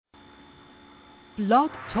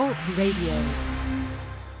Blog Talk Radio.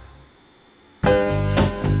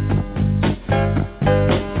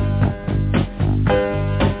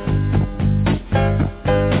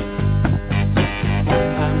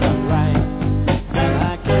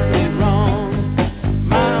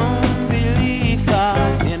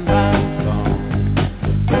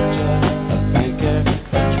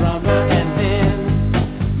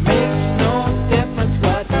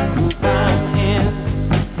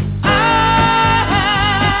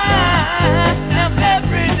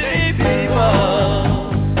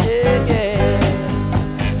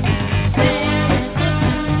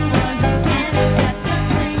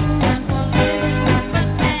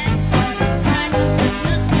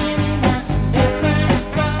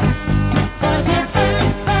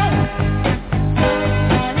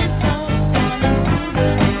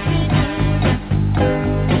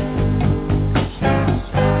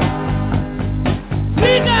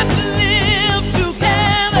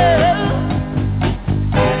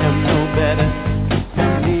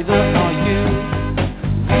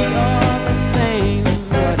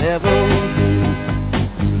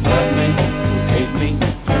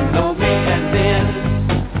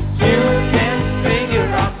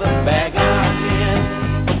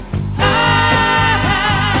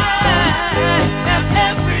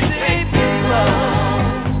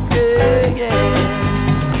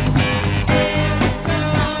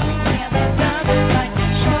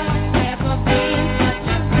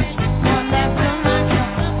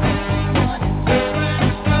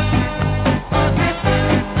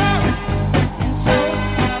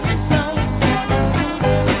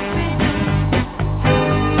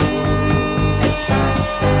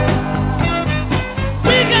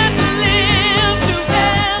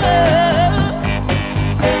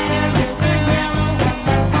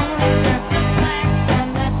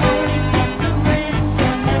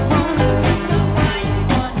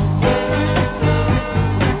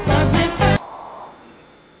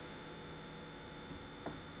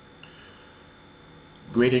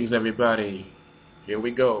 Greetings, everybody. Here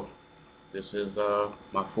we go. This is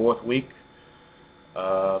my fourth week.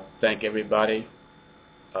 Thank everybody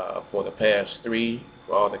for the past three,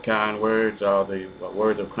 for all the kind words, all the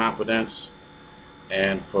words of confidence,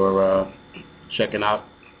 and for checking out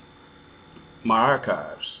my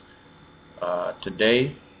archives.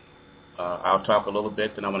 Today, I'll talk a little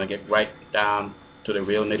bit, then I'm going to get right down to the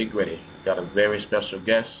real nitty-gritty. Got a very special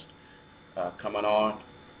guest coming on.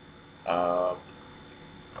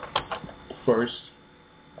 First,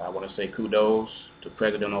 I want to say kudos to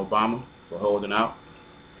President Obama for holding out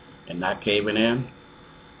and not caving in,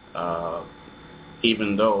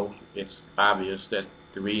 even though it's obvious that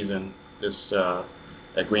the reason this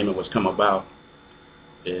agreement was come about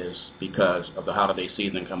is because of the holiday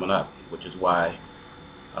season coming up, which is why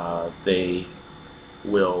they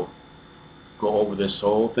will go over this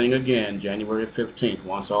whole thing again January 15th,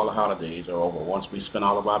 once all the holidays are over, once we spend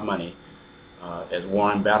all of our money. As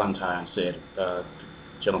Warren Ballantyne said,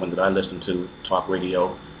 gentleman that I listen to, talk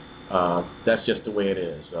radio, that's just the way it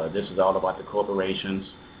is. This is all about the corporations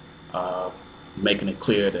making it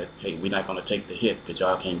clear that, hey, we're not going to take the hit because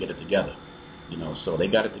y'all can't get it together. So they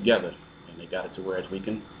got it together, and they got it to where we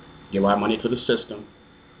can give our money to the system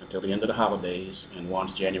until the end of the holidays, and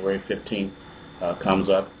once January 15th comes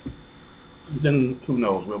up, then who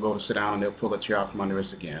knows, we'll go to sit down and they'll pull the chair out from under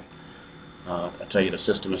us again. I tell you, the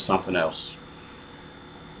system is something else.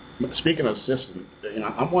 Speaking of system,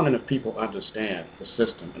 I'm wondering if people understand the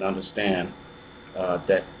system and understand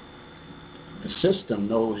that the system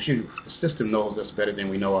knows you. The system knows us better than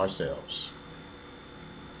we know ourselves.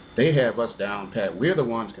 They have us down pat. We're the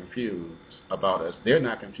ones confused about us. They're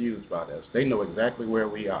not confused about us. They know exactly where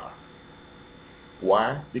we are.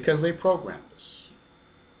 Why? Because they programmed us.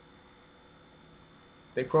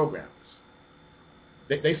 They programmed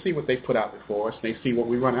us. They see what they put out before us, and they see what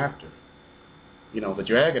we run after. The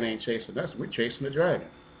dragon ain't chasing us. We're chasing the dragon.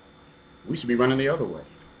 We should be running the other way.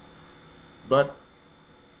 But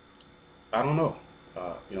I don't know.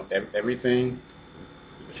 Everything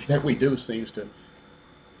that we do seems to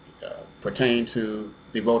pertain to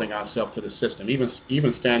devoting ourselves to the system.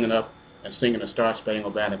 Even standing up and singing the Star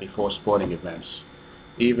Spangled Banner before sporting events.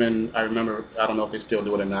 Even, I remember, I don't know if they still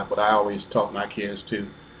do it or not, but I always taught my kids to,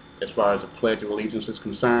 as far as the Pledge of Allegiance is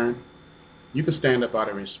concerned, you can stand up out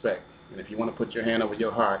of respect. And if you want to put your hand over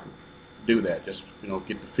your heart, do that. Just,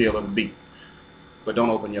 get the feel of the beat. But don't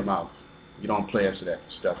open your mouth. You don't play us to that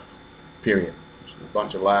stuff, period. It's a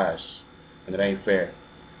bunch of lies, and it ain't fair.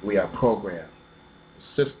 We are programmed.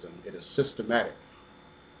 The system, it is systematic.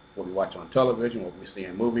 What we watch on television, what we see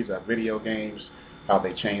in movies, our video games, how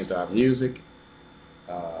they changed our music,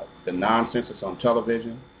 the nonsense that's on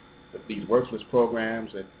television, these worthless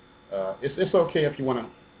programs. That it's okay if you want to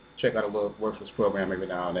check out a little worthless program every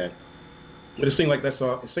now and then, but it seems like that's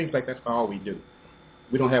all. It seems like that's all we do.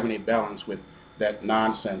 We don't have any balance with that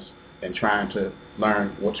nonsense and trying to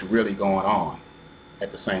learn what's really going on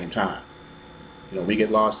at the same time. You know, we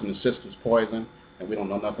get lost in the sister's poison, and we don't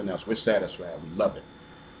know nothing else. We're satisfied. We love it.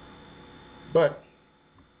 But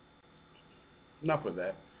enough of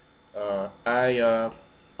that. I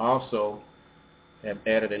also have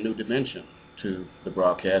added a new dimension to the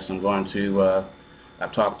broadcast. I'm going to,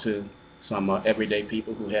 I've talked to some everyday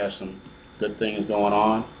people who have some good things going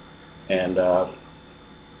on, and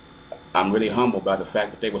I'm really humbled by the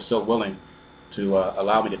fact that they were so willing to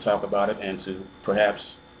allow me to talk about it and to perhaps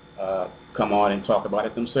come on and talk about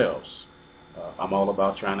it themselves. I'm all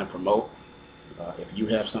about trying to promote. If you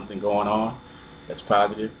have something going on that's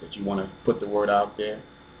positive, that you want to put the word out there,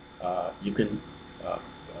 you can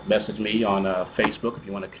message me on Facebook. If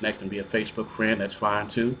you want to connect and be a Facebook friend, that's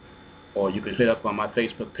fine too. Or you can hit up on my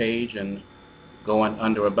Facebook page and go on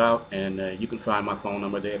under about, and you can find my phone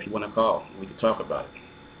number there if you want to call. We can talk about it.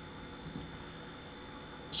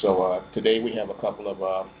 So today we have a couple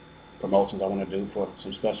of promotions I want to do for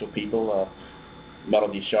some special people.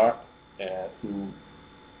 Melanie Sharpe, who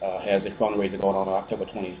has a fundraiser going on October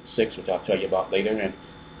 26th, which I'll tell you about later, and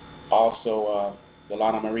also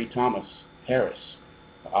Galanna Marie Thomas-Harris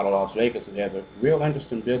out of Las Vegas, who has a real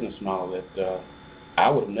interesting business model that I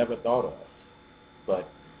would have never thought of. But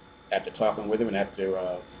after talking with him and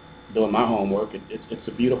after doing my homework, it's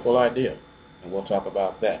a beautiful idea, and we'll talk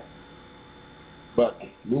about that. But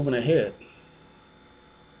moving ahead,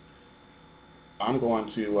 I'm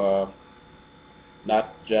going to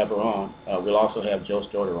not jabber on. We'll also have Joe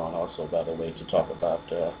Stroter on also, by the way, to talk about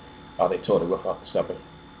how they tore the roof off the supper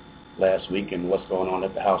last week and what's going on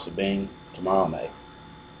at the House of Bing tomorrow night.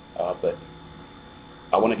 But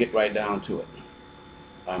I want to get right down to it.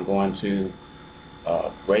 I'm going to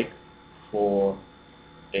break for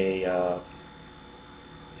a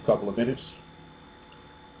couple of minutes,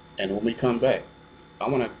 and when we come back, I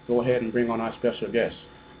want to go ahead and bring on our special guest.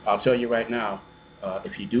 I'll tell you right now,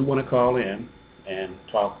 if you do want to call in and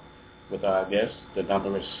talk with our guest, the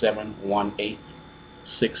number is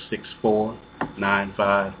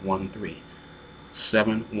 718-664-9513.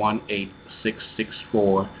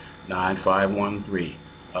 718-664-9513.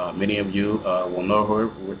 Many of you will know her,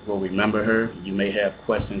 will remember her. You may have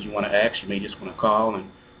questions you want to ask. You may just want to call and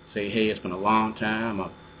say, hey, it's been a long time.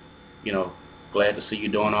 I'm, glad to see you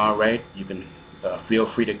doing all right. You can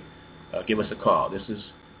feel free to give us a call.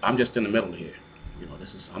 I'm just in the middle here.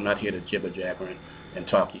 I'm not here to jibber jabber and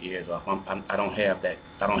talk your ears off. I don't have that.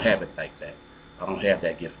 I don't have it like that. I don't have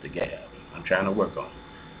that gift to gab. I'm trying to work on it.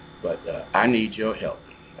 But I need your help.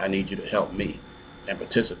 I need you to help me and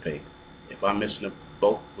participate. If I'm missing a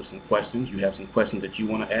boat with some questions, you have some questions that you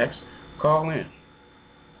want to ask, call in.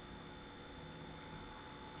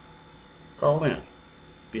 Call in.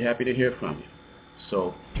 Be happy to hear from you.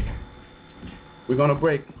 So we're going to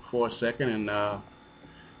break for a second, and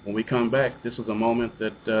when we come back, this is a moment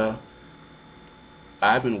that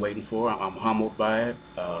I've been waiting for. I'm humbled by it.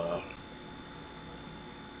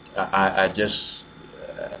 I'll just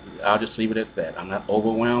leave it at that. I'm not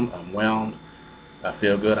overwhelmed. I'm whelmed. I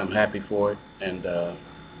feel good. I'm happy for it, and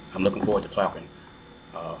I'm looking forward to talking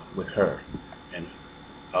with her. And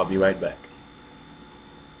I'll be right back.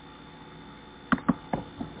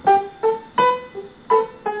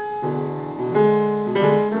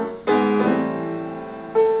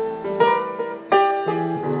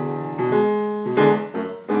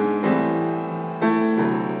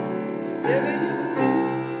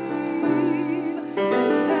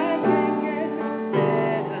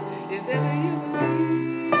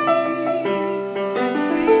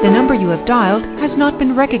 The number you have dialed has not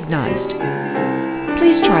been recognized.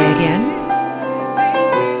 Please try again.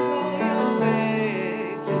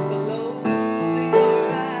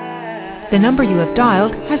 The number you have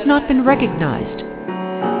dialed has not been recognized.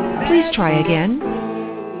 Please try again.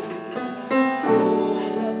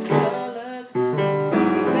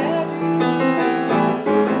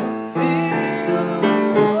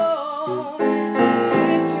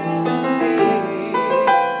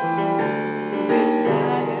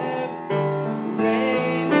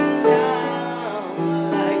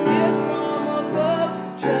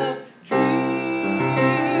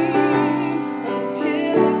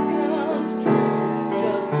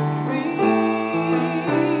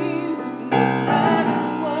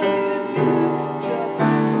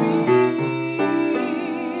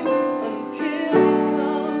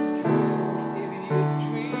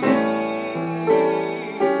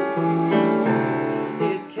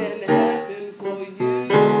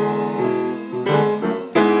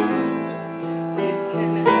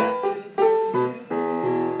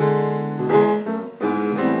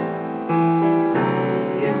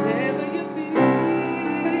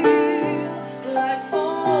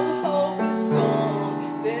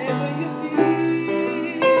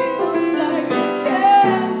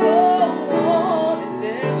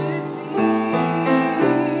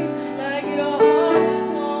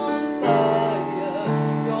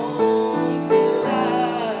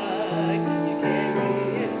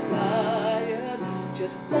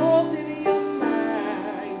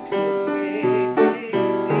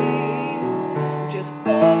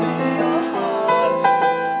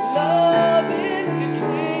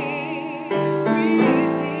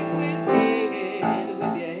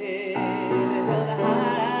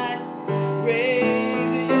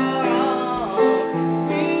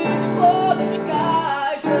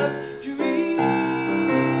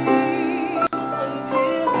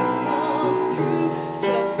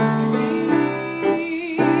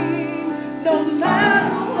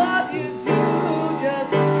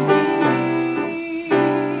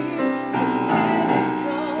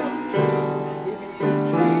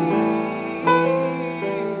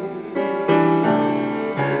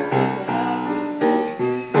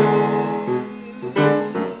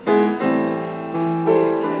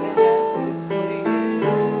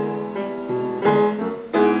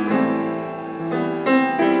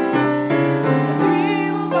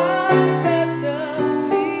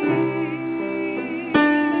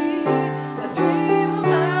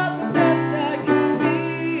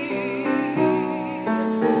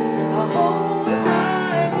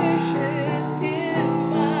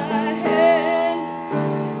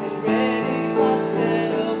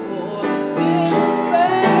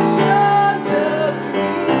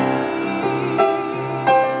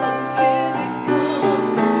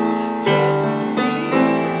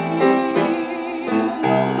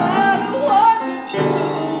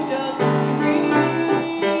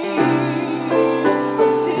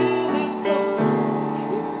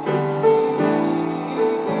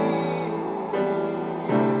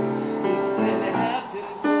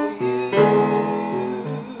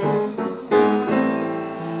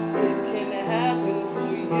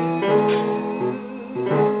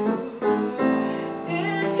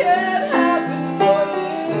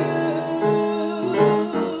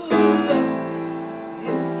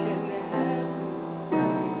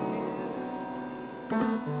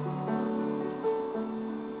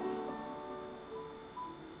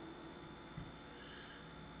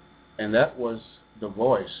 And that was the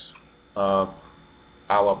voice of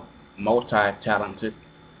our multi-talented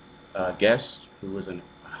guest, who was a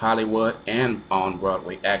Hollywood and On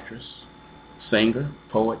Broadway actress, singer,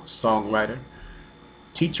 poet, songwriter,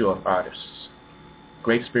 teacher of artists.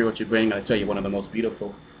 Great spiritual being, I tell you, one of the most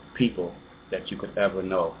beautiful people that you could ever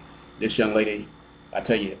know. This young lady, I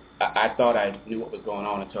tell you, I thought I knew what was going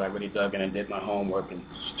on until I really dug in and did my homework and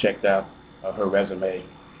checked out her resume.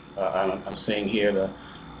 I'm seeing here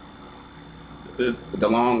the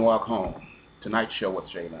Long Walk Home, Tonight Show with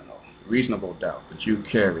Jay Leno, Reasonable Doubt, The Drew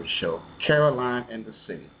Carey Show, Caroline in the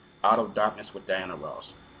City, Out of Darkness with Diana Ross,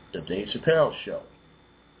 The Dave Chappelle Show,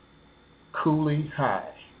 Cooley High,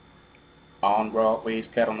 On Broadway's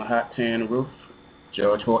Cat on the Hot Tin Roof,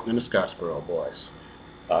 George Horton and the Scottsboro Boys,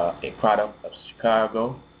 a product of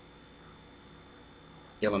Chicago,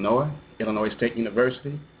 Illinois State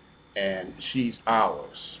University, and She's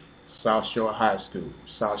Ours, South Shore High School,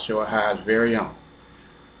 South Shore High's very own.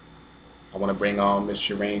 I want to bring on Miss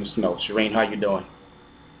Cherene Snow. Cherene, how you doing?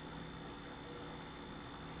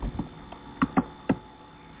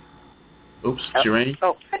 Oops, Cherene?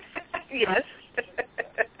 Oh, yes.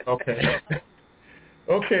 Okay.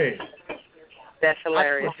 Okay. That's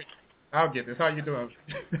hilarious. I'll get this. How you doing?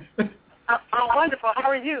 I'm wonderful. How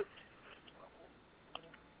are you?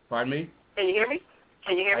 Pardon me? Can you hear me?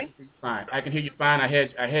 Fine. I can hear you fine. I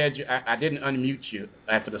had you. I didn't unmute you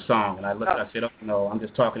after the song, and I looked. I said, "Oh no, I'm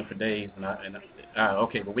just talking for days."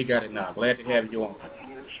 Okay, but we got it now. Glad to have you on.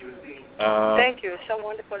 Thank you. It's so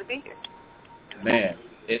wonderful to be here. Man,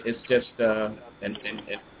 it's just and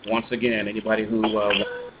once again, anybody who wants to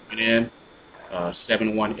get in,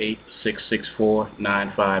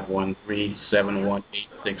 718-664-9513,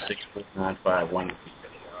 718-664-9513.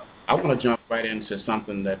 I want to jump right into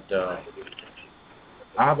something that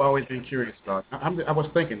I've always been curious about. I was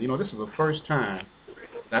thinking, this is the first time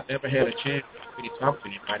that I've ever had a chance to really talk to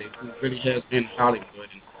anybody who really has been in Hollywood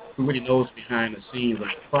and who really knows behind the scenes of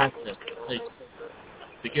the process it takes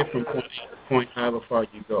to get from point A to point however far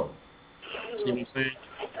you go. See what I'm saying?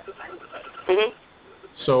 Mm-hmm.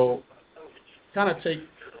 So, kind of take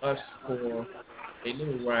us for a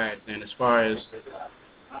little ride then, as far as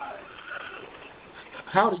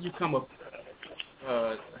how did you come up?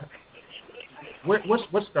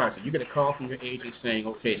 What starts it? You get a call from your agent saying,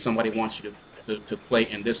 "Okay, somebody wants you to play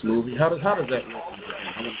in this movie." How does that work?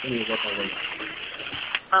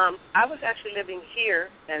 I was actually living here,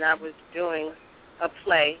 and I was doing a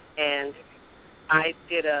play, and I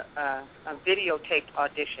did a videotaped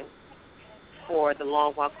audition for The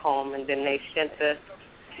Long Walk Home, and then they sent the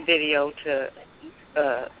video to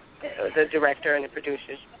the director and the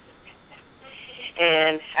producers.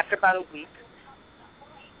 And after about a week,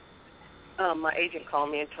 my agent called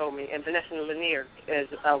me and told me, and Vanessa Lanier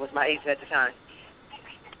was my agent at the time.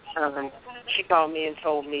 She called me and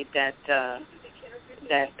told me that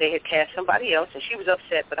they had cast somebody else, and she was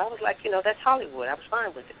upset, but I was like, that's Hollywood. I was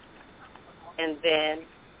fine with it. And then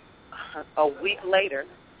a week later,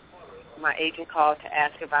 my agent called to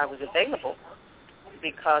ask if I was available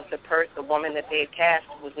because the woman that they had cast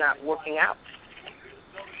was not working out.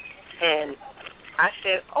 And I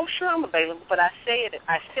said, "Oh, sure, I'm available," but I said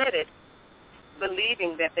it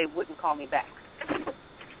believing that they wouldn't call me back.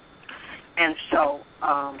 And so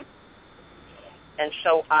I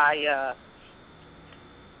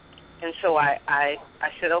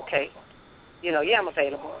said, "Okay, yeah, I'm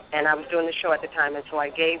available." And I was doing the show at the time, and so I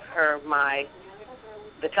gave her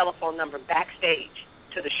the telephone number backstage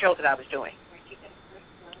to the show that I was doing.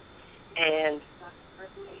 And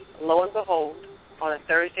lo and behold, on a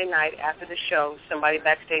Thursday night after the show, somebody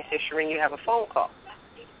backstage said, "Cherene, you have a phone call."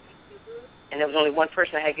 And there was only one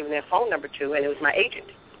person I had given their phone number to, and it was my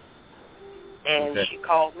agent. And She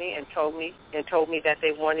called me and told me that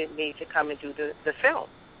they wanted me to come and do the film.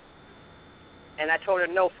 And I told her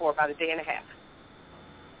no for about a day and a half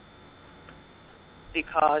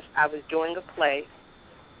because I was doing a play,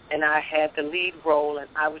 and I had the lead role, and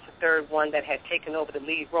I was the third one that had taken over the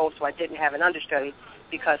lead role, so I didn't have an understudy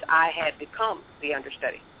because I had become the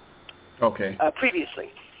understudy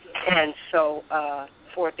previously. And so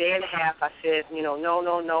for a day and a half, I said,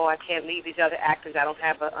 no, I can't leave these other actors. I don't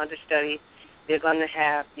have an understudy. They're going to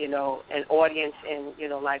have, an audience in,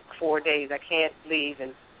 like 4 days. I can't leave.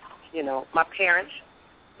 And, my parents,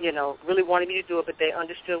 really wanted me to do it, but they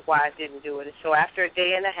understood why I didn't do it. And so after a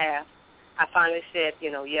day and a half, I finally said,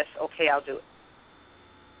 yes, okay, I'll do it.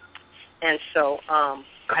 And so I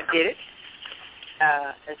did it.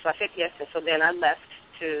 And so I said yes. And so then I left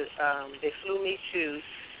they flew me to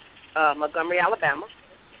Montgomery, Alabama,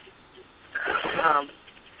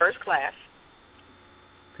 first class.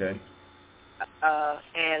 Okay.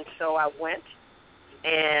 And so I went,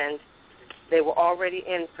 and they were already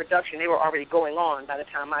in production. They were already going on by the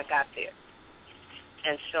time I got there.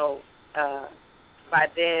 And so by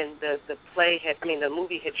then, the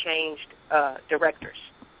movie had changed directors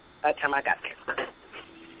by the time I got there.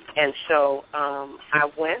 And so I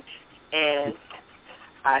went, and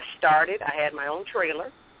I started. I had my own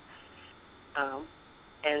trailer.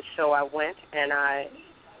 And so I went, and I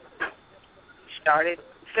started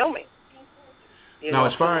filming.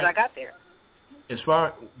 As far as I got there. As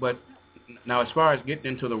far as getting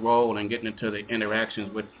into the role and getting into the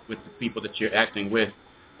interactions with the people that you're acting with,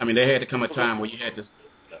 I mean, there had to come a time where you had to.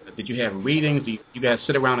 Did you have readings? Do you guys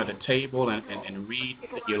sit around at a table and read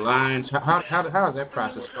your lines? How is that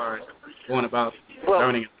process as far as going about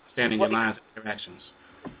learning and understanding your lines and interactions?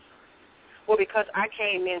 Well, because I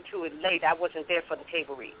came into it late, I wasn't there for the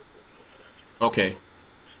table read. Okay.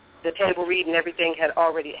 The table read and everything had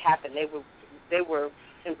already happened. They were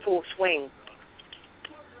in full swing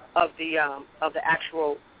of the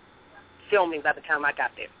actual filming by the time I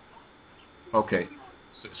got there. Okay.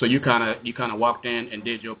 So you kind of walked in and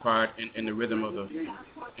did your part in the rhythm of the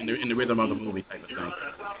rhythm of the movie type of thing.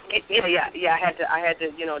 Yeah. I had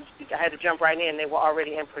to jump right in. They were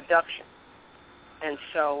already in production, and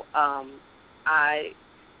so I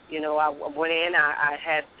went in. I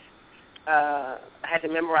had to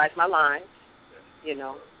memorize my lines,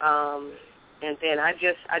 and then I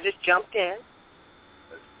just jumped in.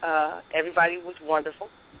 Everybody was wonderful.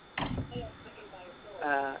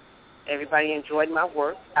 Everybody enjoyed my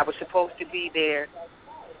work. I was supposed to be there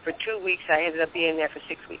for 2 weeks. I ended up being there for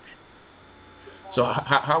 6 weeks. So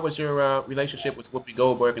how was your relationship with Whoopi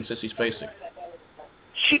Goldberg and Sissy Spacek?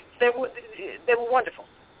 They were wonderful.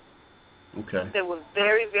 Okay. They were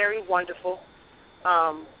very, very wonderful.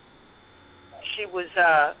 She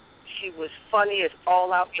was funny as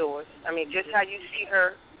all outdoors. I mean, just how you see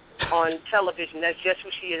her on television, that's just who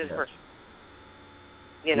she is as a person.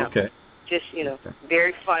 Okay. Just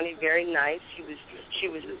very funny, very nice. She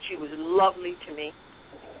was lovely to me.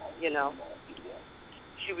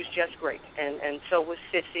 She was just great, and so was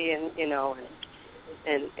Sissy,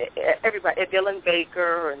 and everybody, Dylan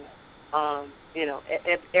Baker, and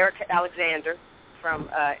Erica Alexander from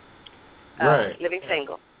Living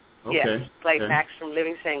Single. Okay. Yeah, played Max from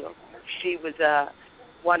Living Single. She was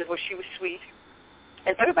wonderful. She was sweet,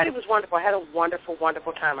 and everybody was wonderful. I had a wonderful,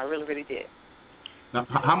 wonderful time. I really, really did. Now,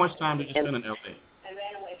 how much time did you spend in L.A.?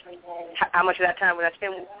 How much of that time would I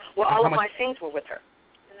spend? Well, all of my scenes were with her.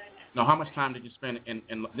 No, how much time did you spend in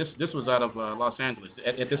this was out of Los Angeles.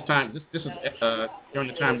 At this time, this is during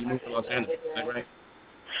the time you moved to Los Angeles, is that right?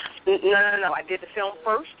 No. I did the film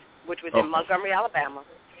first, which was in Montgomery, Alabama,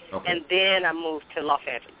 and then I moved to Los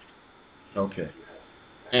Angeles. Okay.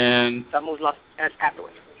 And so I moved to Los Angeles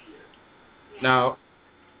afterwards. Now,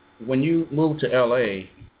 when you moved to L.A.,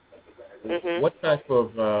 what type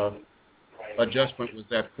of adjustment was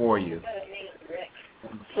that for you?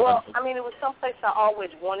 Well, I mean, it was someplace I always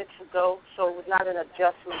wanted to go, so it was not an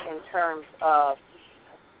adjustment in terms of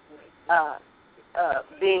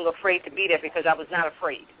being afraid to be there, because I was not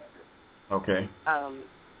afraid. Okay.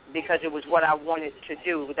 Because it was what I wanted to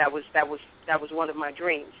do. That was one of my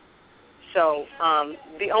dreams. So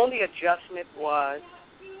the only adjustment was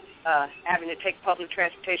having to take public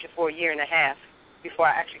transportation for a year and a half before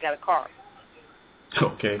I actually got a car.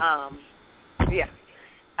 Okay. Yeah.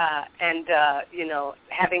 And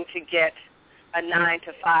having to get a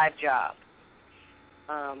 9-to-5 job,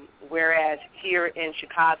 whereas here in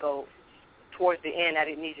Chicago, towards the end, I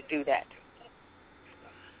didn't need to do that.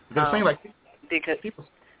 Because people.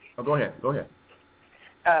 Oh, go ahead.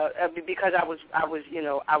 Because I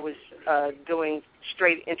was doing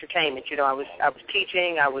straight entertainment. I was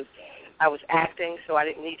teaching. I was acting, so I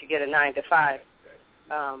didn't need to get a 9-to-5.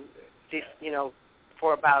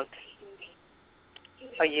 For about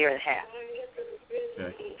a year and a half.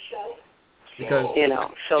 Okay. Because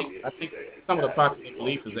so I think some of the popular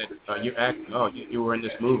belief is that you're acting. Oh, you were in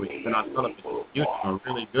this movie. You've been on television. You're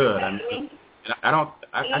really good. I mean, I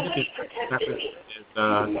just think it's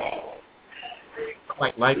not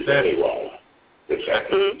quite like that.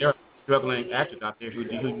 There are struggling actors out there who you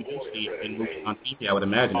do see in movies on TV. I would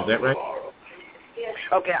imagine. Is that right?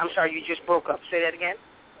 Okay, I'm sorry. You just broke up. Say that again.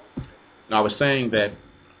 No, I was saying that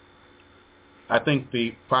I think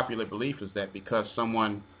the popular belief is that because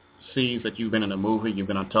someone sees that you've been in a movie, you've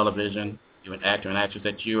been on television, you're an actor and actress,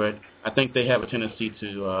 that I think they have a tendency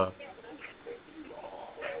to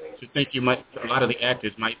think a lot of the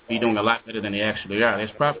actors might be doing a lot better than they actually are.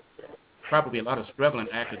 There's probably a lot of struggling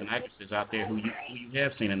actors and actresses out there who you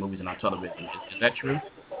have seen in movies and on television. Is that true?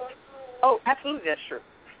 Oh, absolutely, that's true.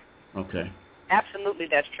 Okay. absolutely,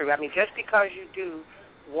 that's true. I mean, just because you do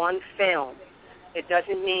one film, it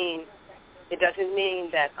doesn't mean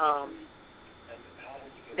that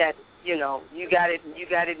that you know you got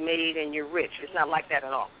it made and you're rich. It's not like that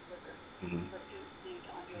at all. Mm-hmm.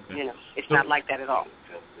 Okay. You know, it's not like that at all.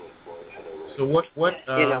 So what you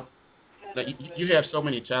know, you have so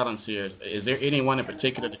many talents here. Is there anyone in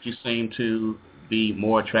particular that you seem to be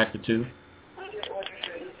more attracted to?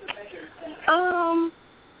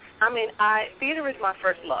 I mean, theater is my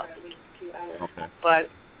first love. Okay.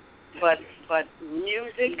 But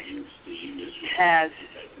music has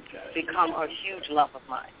become a huge love of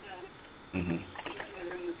mine. Mm-hmm.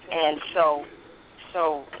 And so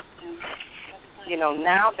you know,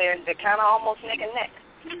 now they're kind of almost neck and neck.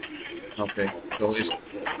 Okay. So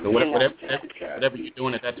whatever you're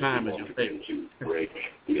doing at that time is your favorite.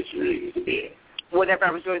 Whatever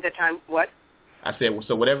I was doing at that time, what? I said,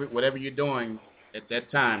 so whatever you're doing at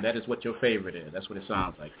that time, that is what your favorite is. That's what it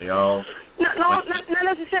sounds like. They all... No, not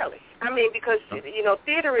necessarily. I mean, because, you know,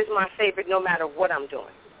 theater is my favorite no matter what I'm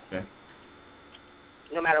doing. Okay.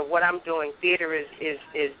 No matter what I'm doing, theater is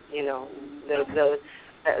you know, the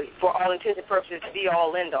for all intents and purposes, be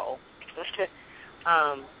all end all.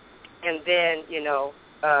 And then, you know,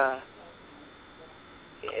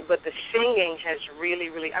 but the singing has really,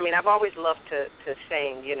 I mean, I've always loved to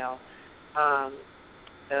sing, you know.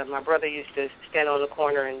 My brother used to stand on the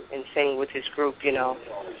corner and sing with his group, you know,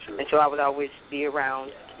 and so I would always be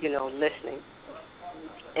around, you know, listening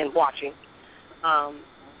and watching.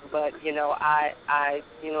 But, you know, I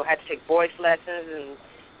you know, had to take voice lessons, and,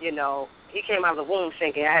 you know, he came out of the womb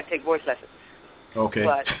singing. I had to take voice lessons. Okay.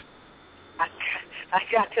 But I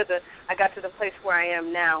got to the place where I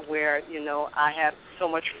am now, where, you know, I have so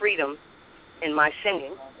much freedom in my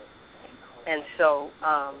singing, and so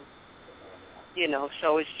you know,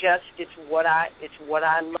 so it's what I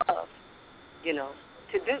love, you know,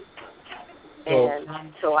 to do,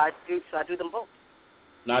 and so I do them both.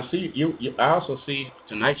 Now I see you. I also see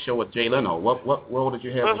Tonight Show with Jay Leno. What role did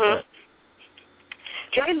you have with that?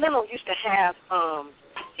 Jay Leno used to have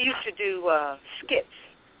he used to do skits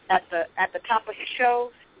at the top of his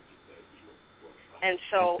shows, and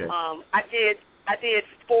so okay. I did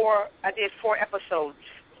four episodes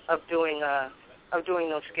of doing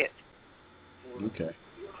those skits. Okay.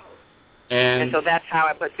 And so that's how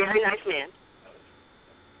but very nice man.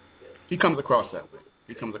 He comes across that way.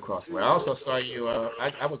 I also saw you,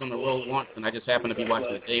 I was on the road once, and I just happened to be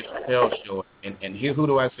watching the Dave Chappelle show, and here, who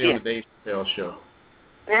do I see on the Dave Chappelle show?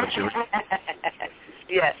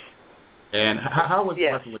 Yes. And how was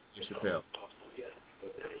working with Dave Chappelle?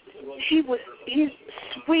 He's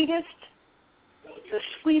the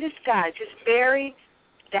sweetest guy, just very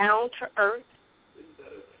down to earth,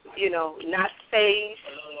 you know, not fazed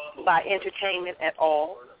by entertainment at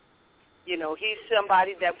all. You know, he's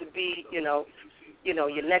somebody that would be, you know,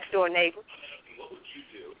 your next door neighbor,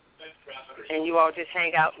 and you all just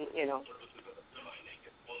hang out, and, you know.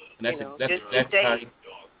 And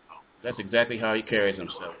that's exactly how he carries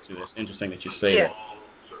himself too. It's interesting that you say that.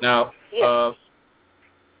 Now,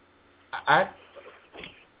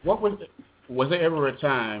 was there ever a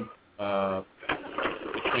time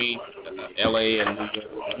between L.A. and New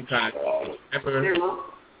York you kind of ever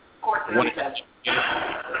wanted to get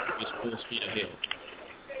just full speed ahead?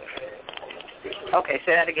 Okay,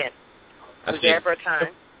 say that again. Was there ever a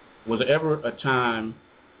time? Was there ever a time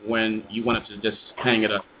when you wanted to just hang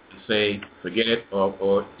it up and say, forget it,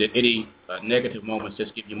 or did any negative moments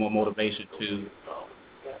just give you more motivation to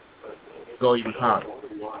go even harder?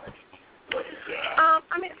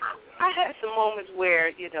 I mean, I had some moments where,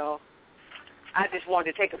 you know, I just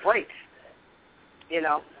wanted to take a break, you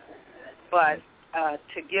know, but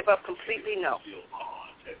to give up completely, no.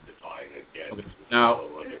 Okay. Now,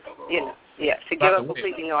 to give up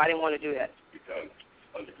completely, no, I didn't want to do that.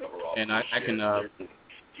 And I can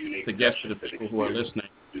suggest to the people who are listening,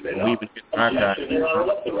 when we even get archived,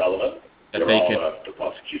 that they can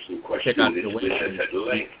check out your website,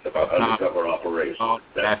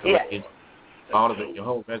 all of it, your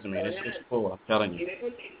whole resume. It's full, I'm telling you.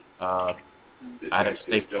 I'd have to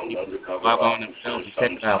say log on themselves and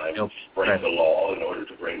check it out.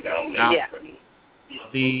 Now,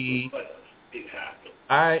 the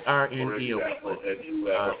IRND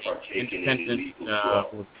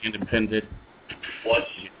independent.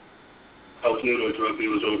 I was new to a drug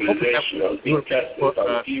dealers organization. I was being tested. I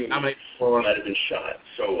was viewed. I might have been shot.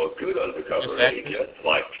 So a good undercover agent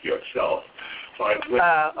like yourself.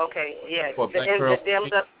 Okay, yeah.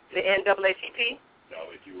 The NAACP?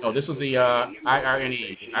 No, this is the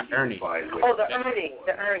IRNE. Oh, the Ernie.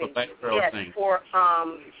 The Black Pearl yes, thing. for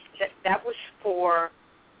that was for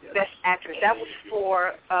Best Actress. That was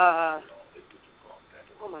for, oh,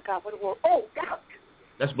 my God, what award? Oh, God.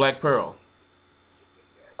 That's Black Pearl.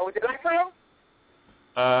 Oh, was it Black Pearl?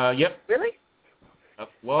 Yep. Really?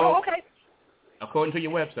 Well, okay. According to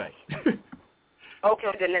your website.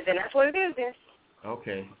 Okay, then that's what it is, then.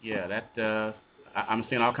 Okay, yeah, that, I'm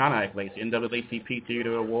seeing all kind of accolades. NAACP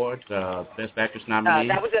Theater Awards, Best Actress nominee.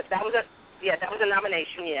 That was a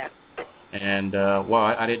nomination, yeah. And well,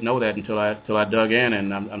 I didn't know that until I dug in,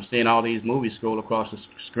 and I'm seeing all these movies scroll across the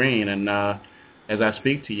screen, and as I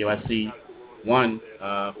speak to you, I see one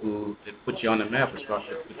who put you on the map as far as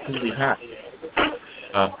the Cooley High.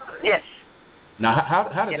 Yes. Now,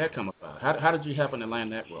 how did that come about? How did you happen to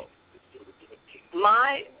land that role?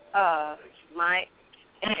 My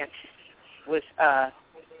aunt was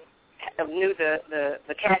knew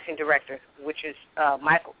the casting director, which is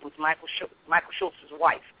Michael Schultz's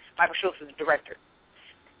wife. Michael Schultz is the director,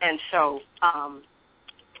 and so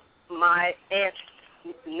my aunt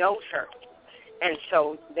knows her, and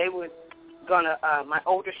so they were gonna. My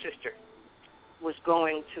older sister was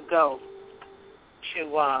going to go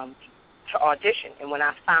to audition, and when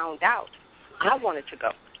I found out, I wanted to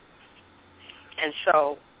go, and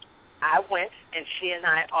so I went, and she and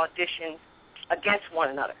I auditioned against one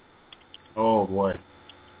another. Oh boy.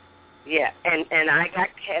 Yeah, and I got,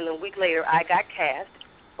 and a week later I got cast,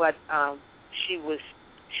 but she was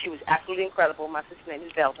absolutely incredible. My sister's name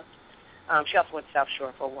is Velda. She also went to South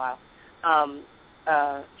Shore for a while.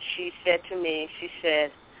 She said to me, she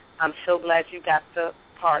said, "I'm so glad you got the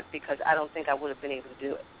part because I don't think I would have been able to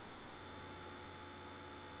do it."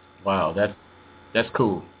 Wow, that's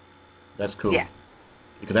cool. That's cool. Yeah.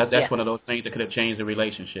 Because that's one of those things that could have changed the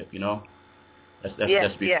relationship, you know. That's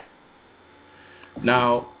beautiful. Yeah.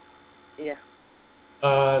 Now. Yeah.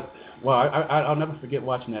 Well, I'll never forget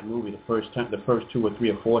watching that movie the first 2 or 3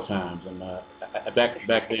 or 4 times, and back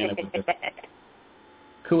then it was just,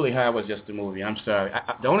 Cooley High was just a movie. I'm sorry.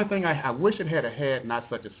 The only thing I wish it had not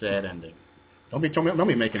such a sad ending. Don't be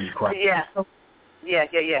making me cry.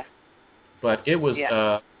 Yeah. But it was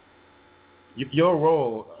your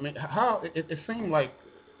role. I mean, how it seemed like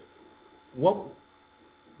what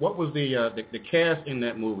was the cast in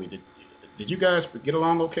that movie? Did you guys get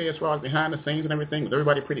along okay as far as behind the scenes and everything? Was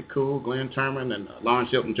everybody pretty cool? Glenn Turman and Lawrence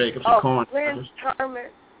Hilton Jacobs and Corn. Glenn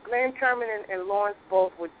Turman and Lawrence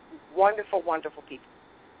both were wonderful, wonderful people.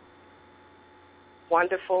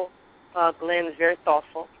 Wonderful. Glenn is very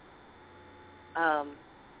thoughtful.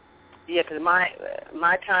 Because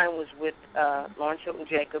my time was with Lawrence Hilton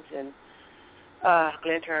Jacobs and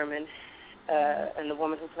Glenn Turman and the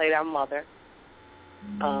woman who played our mother.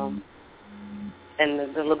 And the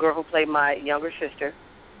little girl who played my younger sister.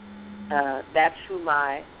 That's who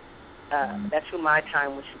my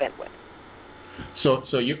time was spent with.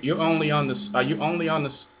 So you're only on this. Are you only on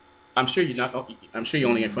this? I'm sure you're not. I'm sure you're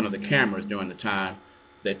only in front of the cameras during the time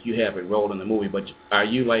that you have a role in the movie. But are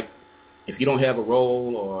you like, if you don't have a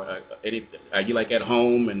role, or are you like at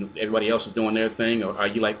home and everybody else is doing their thing, or are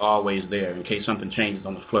you like always there in case something changes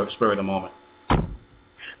on the spur of the moment?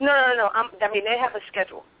 No. I mean, they have a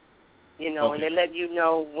schedule. You know, okay. And they let you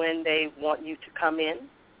know when they want you to come in.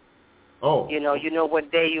 Oh. You know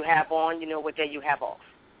what day you have on. You know what day you have off.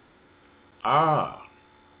 Ah.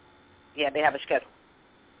 Yeah, they have a schedule.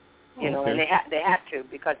 You know, and they have to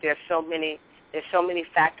because there's so many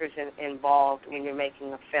factors involved when you're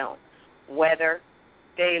making a film. Weather,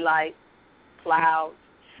 daylight, clouds,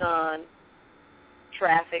 sun,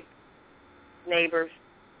 traffic, neighbors.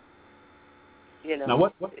 You know. Now,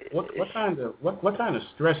 what kind of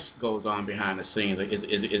stress goes on behind the scenes?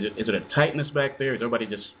 Is it a tightness back there? Is everybody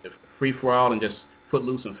just free for all and just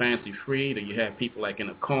footloose and fancy free? Do you have people like in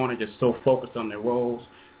a corner just so focused on their roles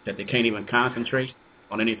that they can't even concentrate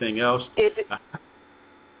on anything else? It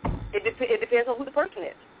depends on who the person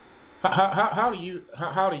is. How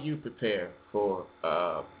do you prepare for?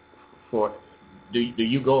 Do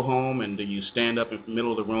you go home and do you stand up in the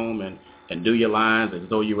middle of the room and do your lines as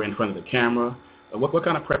though you were in front of the camera? What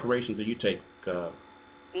kind of preparations do you take?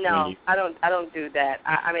 No, I don't do that.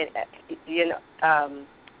 I mean,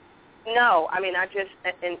 no. I mean, I just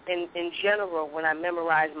in general when I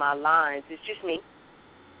memorize my lines, it's just me,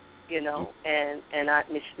 you know, and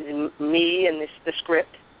it's me and the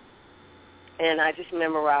script, and I just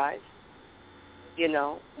memorize. You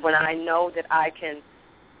know, when I know that I can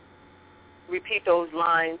repeat those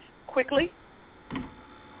lines quickly,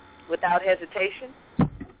 without hesitation,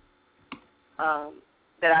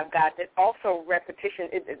 that I've got that. Also repetition.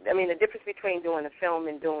 I mean, the difference between doing a film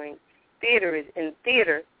and doing theater is in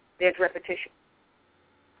theater, there's repetition.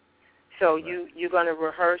 So you're going to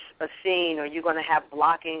rehearse a scene or you're going to have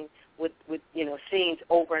blocking with scenes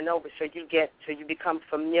over and over, so you become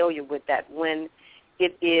familiar with that. When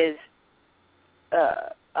it is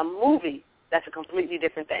a movie, that's a completely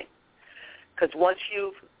different thing. Because once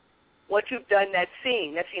you've done that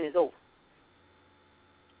scene is over.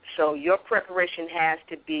 So your preparation has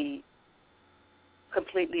to be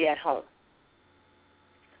completely at home.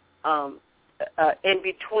 In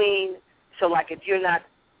between, so like if you're not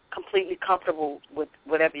completely comfortable with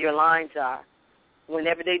whatever your lines are,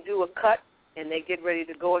 whenever they do a cut and they get ready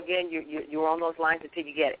to go again, you're on those lines until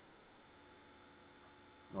you get it.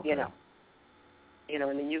 Okay.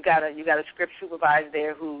 And then you got a script supervisor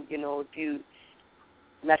there who, if you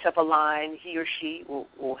mess up a line, he or she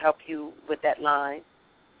will help you with that line.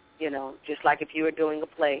 Just like if you were doing a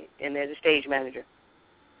play and there's a stage manager.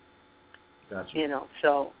 Gotcha.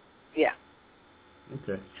 So yeah.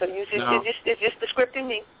 Okay. So it's just the script and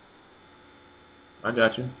me. I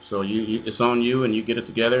got you. So it's on you, and you get it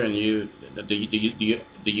together, and do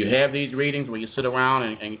you have these readings where you sit around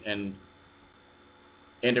and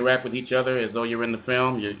interact with each other as though you're in the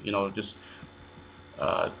film? Just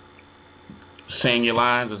saying your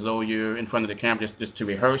lines as though you're in front of the camera, just to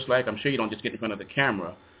rehearse. Like, I'm sure you don't just get in front of the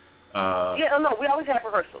camera. No, we always have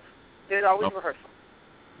rehearsals. There's always rehearsal.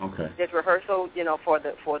 Okay. There's rehearsal, for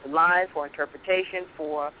the lines, for interpretation,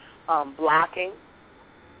 for blocking,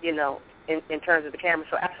 in terms of the camera.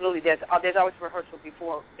 So absolutely, there's always rehearsal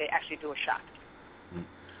before they actually do a shot.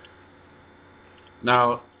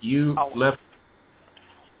 Now you left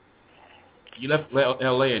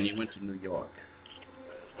L.A. and you went to New York.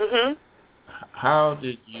 Mhm. How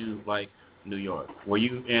did you like New York? Were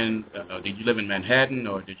you did you live in Manhattan,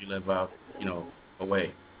 or did you live out,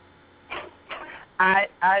 away? I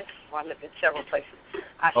lived in several places.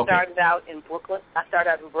 I started out in Brooklyn.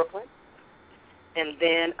 And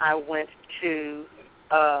then I went to,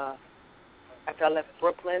 after I left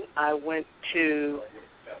Brooklyn, I went to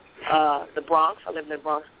the Bronx. I lived in the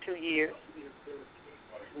Bronx for 2 years.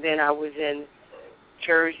 Then I was in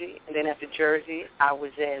Jersey. And then after Jersey, I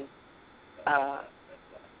was in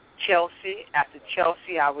Chelsea. After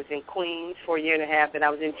Chelsea, I was in Queens for a year and a half. Then I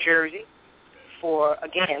was in Jersey for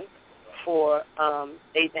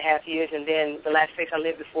 8.5 years. And then the last place I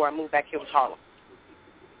lived before I moved back here was Harlem.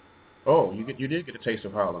 Oh, you did get a taste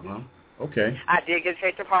of Harlem, huh? Okay. I did get a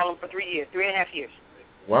taste of Harlem for 3.5 years.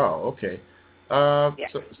 Wow, okay. Yeah.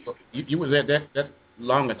 So you was at that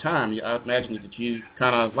long a time. I imagine that you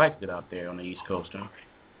kind of liked it out there on the East Coast, huh?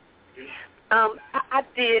 I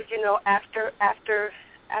did, after I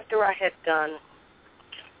had done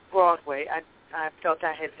Broadway, I felt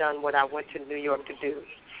I had done what I went to New York to do.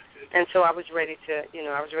 And so I was ready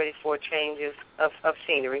for a change of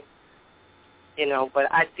scenery. But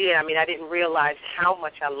I didn't realize how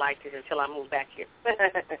much I liked it until I moved back here.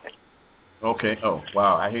 Okay. Oh,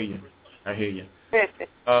 wow. I hear you.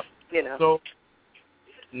 So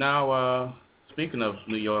now, speaking of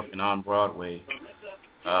New York and On Broadway,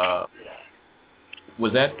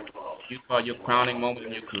 was that you call your crowning moment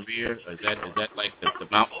in your career? Or is that like the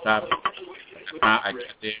mountaintop? I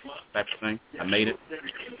got there type of thing. I made it.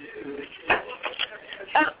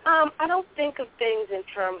 I don't think of things in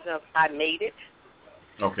terms of I made it.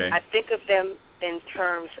 Okay. I think of them in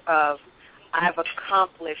terms of I've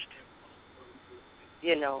accomplished,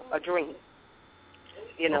 a dream.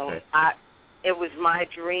 Okay. It was my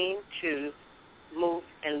dream to move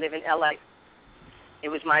and live in L.A. It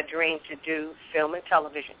was my dream to do film and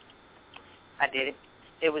television. I did it.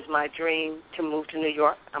 It was my dream to move to New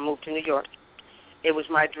York. I moved to New York. It was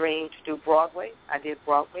my dream to do Broadway. I did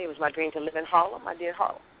Broadway. It was my dream to live in Harlem. I did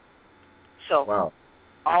Harlem. So wow.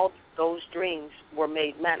 All those dreams were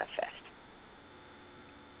made manifest.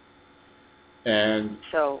 And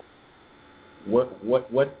so, what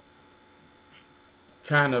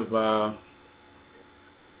kind of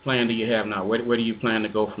plan do you have now? Where do you plan to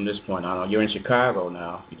go from this point on? You're in Chicago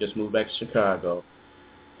now. You just moved back to Chicago,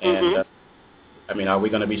 and are we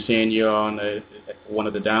going to be seeing you on one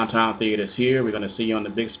of the downtown theaters here? We're going to see you on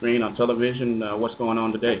the big screen on television. What's going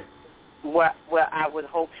on today? Well, I would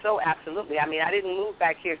hope so, absolutely. I didn't move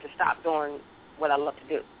back here to stop doing what I love to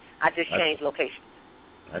do. I just changed locations.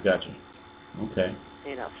 I got you. Okay.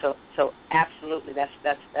 So absolutely, that's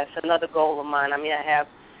another goal of mine. I have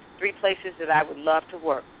 3 places that I would love to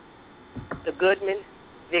work: the Goodman,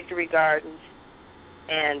 Victory Gardens,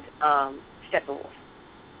 and Steppenwolf.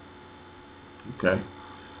 Okay.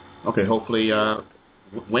 Hopefully,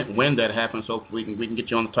 when that happens, hopefully we can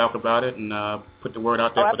get you on to talk about it and put the word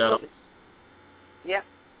out there for that. Yeah.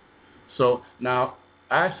 So now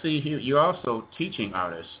I see you're also teaching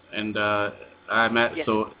artists, and I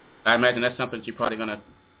imagine that's something that you're probably going to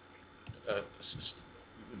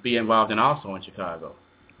be involved in also in Chicago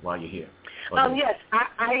while you're here? Yes,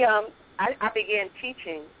 I began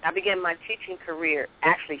teaching. I began my teaching career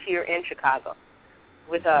actually here in Chicago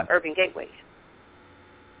with Urban Gateways.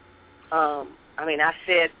 I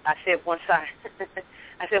said once I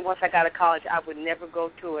got to college, I would never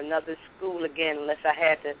go to another school again unless I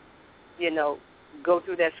had to, go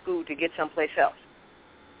through that school to get someplace else.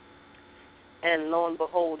 And lo and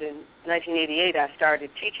behold, in 1988, I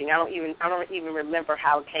started teaching. I don't even remember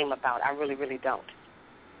how it came about. I really, really don't.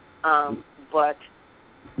 But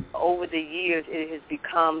over the years, it has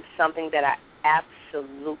become something that I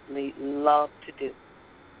absolutely love to do.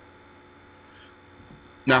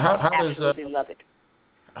 Now, how love it.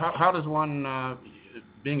 How does one,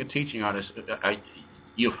 being a teaching artist,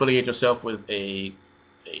 you affiliate yourself with a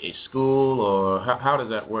school, or how does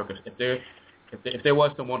that work? If there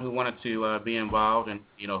was someone who wanted to be involved, and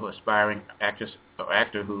who aspiring actress or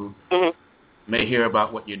actor who may hear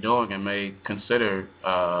about what you're doing and may consider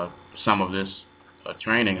some of this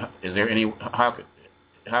training, is there any how could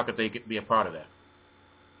they be a part of that?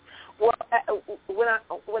 Well, when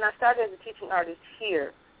I started as a teaching artist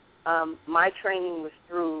here, my training was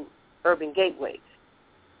through Urban Gateways.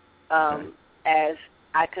 As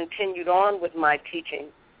I continued on with my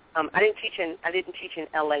teaching, I didn't teach in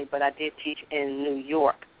L.A., but I did teach in New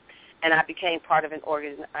York, and I became part of an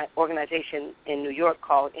organization in New York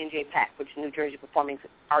called NJPAC, which is New Jersey Performing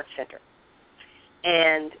Arts Center,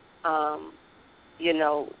 and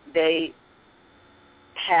they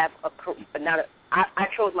have I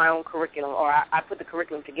chose my own curriculum, or I put the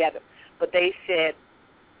curriculum together, but they said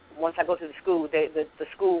once I go to the school, the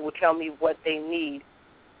school will tell me what they need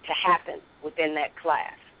to happen within that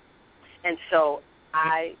class. And so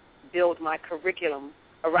I build my curriculum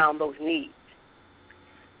around those needs.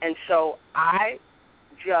 And so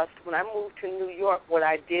when I moved to New York, what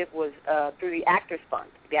I did was through the Actors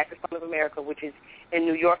Fund of America, which is in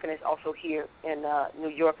New York and is also here in New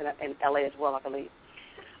York and L.A. as well, I believe.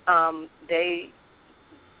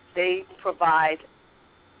 They provide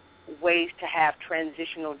ways to have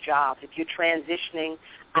transitional jobs. If you're transitioning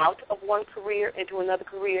out of one career into another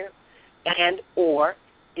career, and or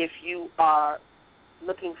if you are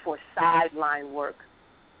looking for sideline work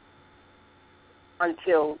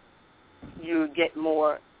until you get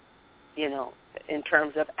more, in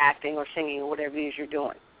terms of acting or singing or whatever it is you're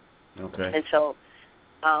doing. Okay. And so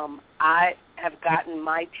I have gotten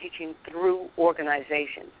my teaching through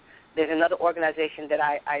organizations. There's another organization that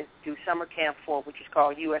I do summer camp for, which is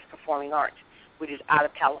called U.S. Performing Arts, which is out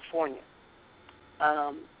of California.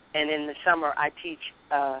 And in the summer, I teach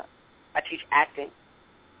acting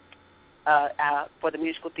for the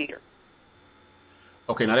musical theater.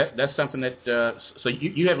 Okay, now that's something that so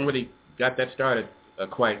you haven't really got that started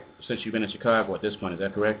quite since you've been in Chicago at this point. Is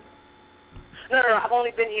that correct? No, I've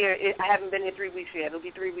only been here. I haven't been here 3 weeks yet. It'll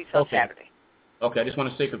be 3 weeks on Saturday. Okay, I just want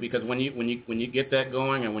to say, because when you get that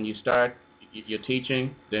going and when you start your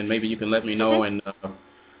teaching, then maybe you can let me know, and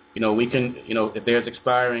we can, if there's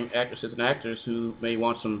aspiring actresses and actors who may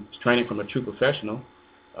want some training from a true professional.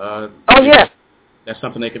 That's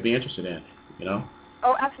something they could be interested in.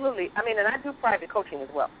 Oh, absolutely. And I do private coaching as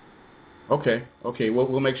well. Okay.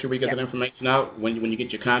 We'll make sure we get that information out when you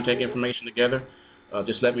get your contact information together.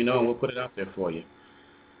 Just let me know and we'll put it out there for you.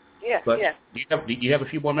 Yeah. Do you have a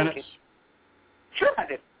few more minutes? Sure, I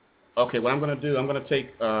do. Okay, what I'm going to do, I want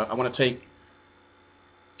to take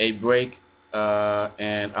a break,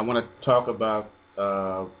 and I want to talk about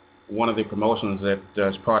one of the promotions that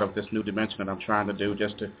is part of this new dimension that I'm trying to do,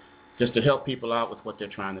 just to help people out with what they're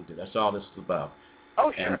trying to do. That's all this is about.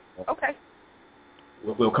 Oh, sure. And, okay.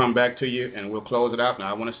 We'll come back to you, and we'll close it out. Now,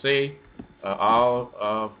 I want to say,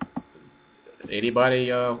 anybody,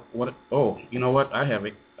 you know what? I have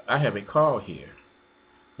a call here.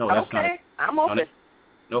 No, that's not. I'm open.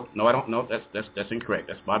 No, I don't. No, that's incorrect.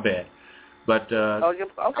 That's my bad. But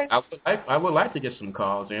okay. I would like to get some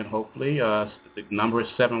calls in. Hopefully, the number is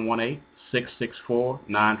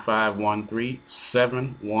 718-664-9513.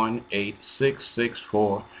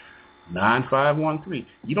 718-664-9513.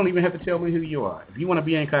 You don't even have to tell me who you are. If you want to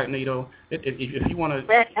be incognito, if you want to,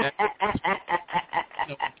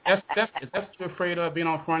 if that's what you're afraid of, being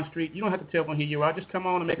on Front Street, you don't have to tell me who you are. Just come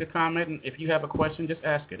on and make a comment, and if you have a question, just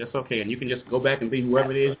ask it. That's okay, and you can just go back and be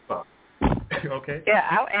whoever it is you are. Okay? Yeah,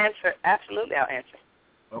 I'll answer. Absolutely, I'll answer.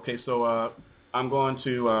 Okay, so I'm going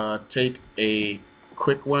to take a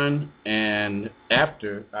quick one, and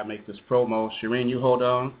after I make this promo, Cherene, you hold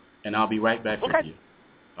on, and I'll be right back with you.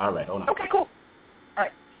 All right, hold on. Okay, cool. All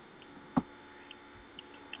right.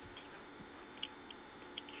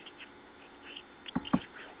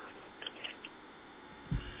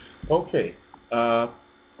 Okay.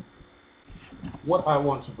 what I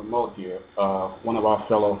want to promote here, one of our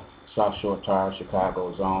fellow South Shore Tire,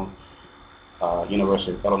 Chicago's own,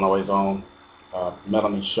 University of Illinois' own,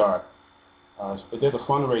 Melanie Sharpe. There's a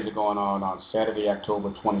fundraiser going on Saturday,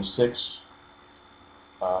 October 26th.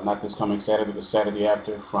 Not this coming Saturday, the Saturday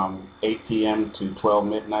after, from 8 p.m. to 12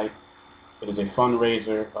 midnight. It is a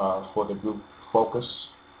fundraiser for the group F.O.C.U.S.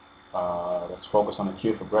 That's focused on the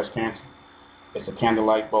cure for breast cancer. It's a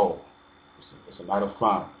candlelight bowl. It's a night of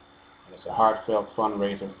fun. And it's a heartfelt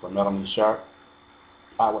fundraiser for Melanie Sharpe.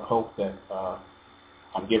 I would hope that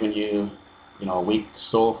I'm giving you, a week or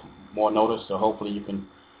so more notice, so hopefully you can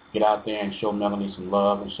get out there and show Melanie some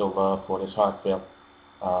love and show love for this heartfelt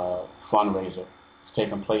fundraiser. It's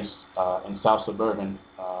taking place in South Suburban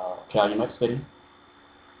Calumet City,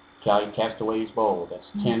 Castaways Bowl. That's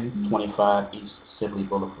 1025 East Sibley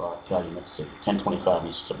Boulevard, Calumet City. 1025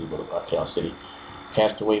 East Sibley Boulevard, Cal City.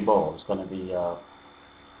 Castaway Bowl. It's going to be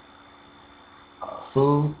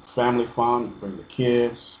food, family fun. You can bring the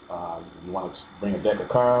kids. You want to bring a deck of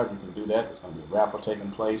cards, you can do that. There's going to be a raffle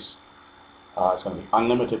taking place. It's going to be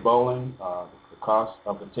unlimited bowling. The cost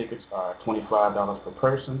of the tickets are $25 per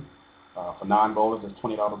person. For non-bowlers, it's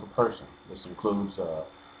 $20 per person. This includes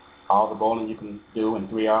all the bowling you can do in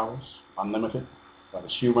 3 hours, unlimited. The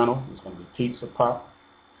shoe rental is going to be pizza pop,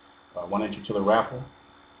 one entry to the raffle.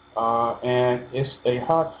 And it's a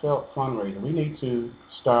heartfelt fundraiser. We need to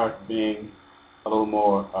start being a little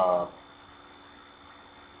more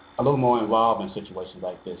involved in situations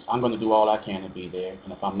like this. I'm going to do all I can to be there,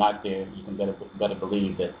 and if I'm not there, you can better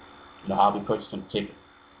believe that I'll be purchasing a ticket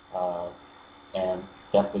and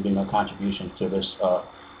definitely be my contribution to this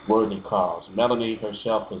worthy cause. Melanie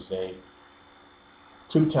herself is a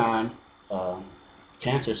 2-time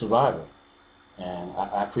cancer survivor, and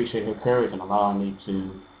I appreciate her courage in allowing me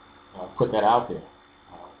to put that out there,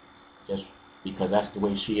 just because that's the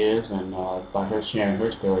way she is, and by her sharing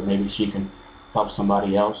her story, maybe she can help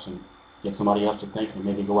somebody else and get somebody else to think and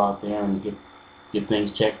maybe go out there and get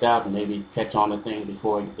things checked out and maybe catch on to things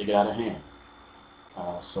before they get out of hand.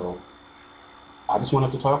 So I just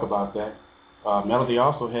wanted to talk about that. Melody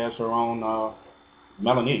also has her own,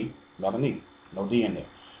 Melanie, no D in there,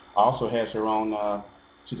 also has her own,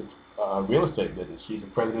 she's a real estate business. She's the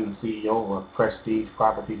president and CEO of Prestige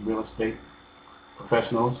Properties Real Estate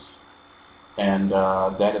Professionals, and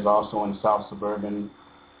that is also in South Suburban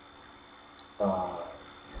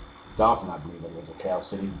Dalton, I believe it is, in Cal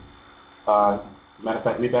City. Matter of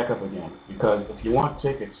fact, let me back up again, because if you want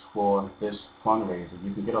tickets for this fundraiser,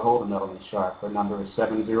 you can get a hold of Melanie Sharpe. Her number is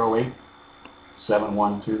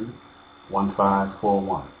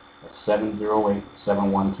 708-712-1541. That's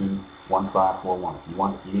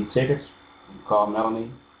 708-712-1541. If you need tickets, you can call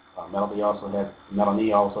Melanie. Melanie also has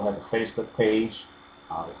a Facebook page.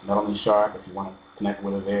 It's Melanie Sharpe. If you want to connect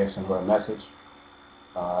with her there, send her a message.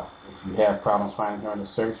 If you have problems finding her in the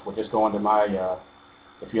search, well, just go into my,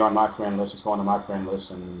 if you're on my friend list, just go into my friend list,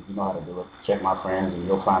 and you know how to do it. Check my friends, and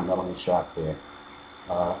you'll find Melanie Sharpe there.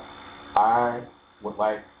 I would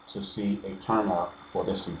like to see a turnout for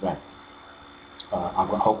this event. I'm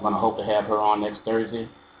going to hope to have her on next Thursday.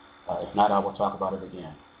 If not, I will talk about it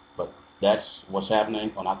again. But that's what's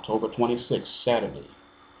happening on October 26th, Saturday,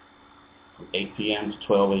 from 8 p.m. to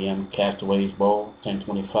 12 a.m., Castaways Bowl,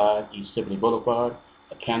 1025 East Sibley Boulevard,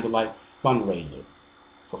 a candlelight fundraiser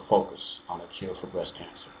for F.O.C.U.S on a cure for breast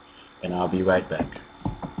cancer. And I'll be right back.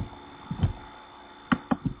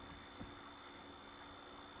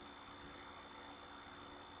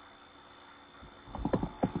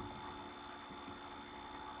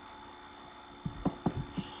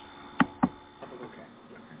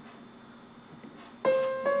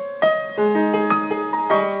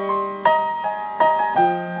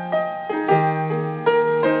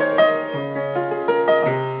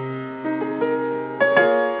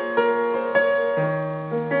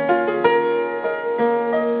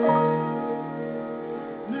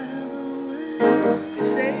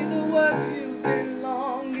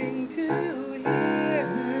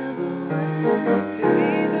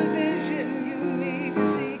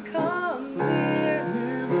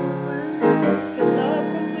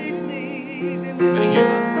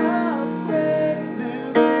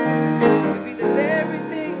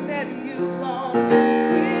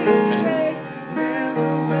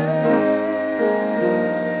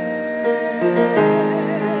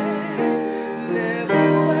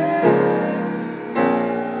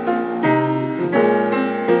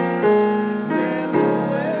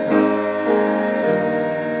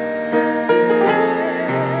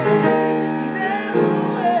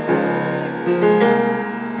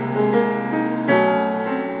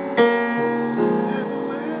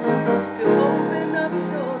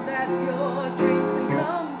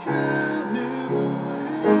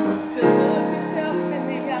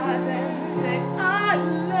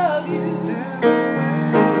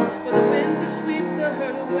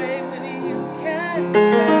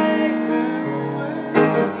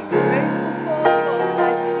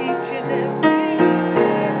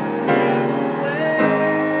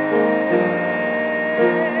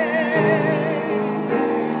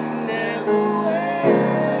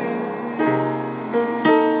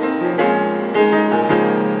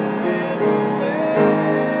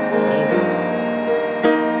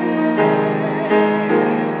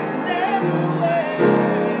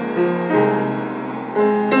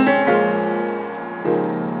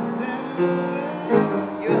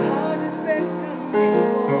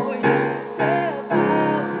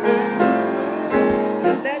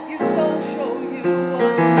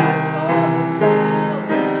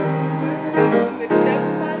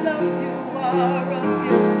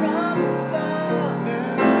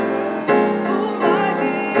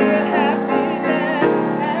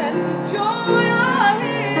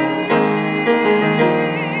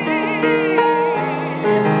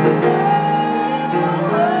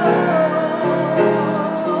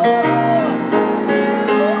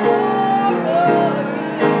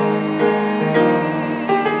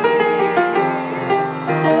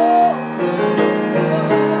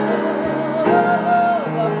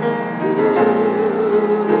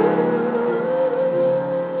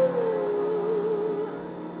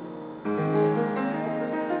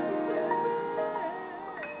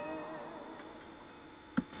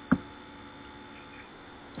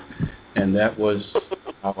 And that was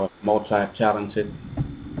our multi-talented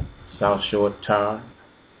South Shore Tar,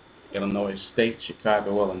 Illinois State,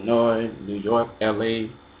 Chicago, Illinois, New York, L.A.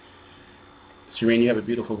 Cherene, you have a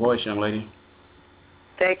beautiful voice, young lady.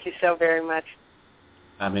 Thank you so very much.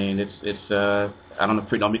 I mean, it's I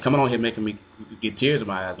don't be coming on here making me get tears in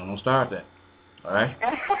my eyes. Don't start that. All right?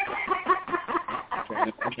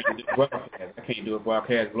 I can't do a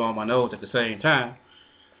broadcast blowing my nose at the same time.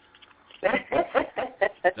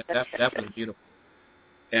 That was beautiful.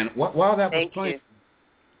 And while that was playing,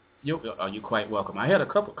 you're quite welcome. I had a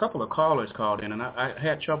couple of callers called in, and I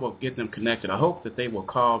had trouble getting them connected. I hope that they will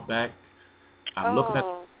call back. I'm looking at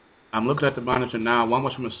the monitor now. One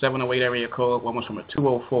was from a 708 area code. One was from a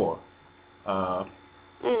 204. I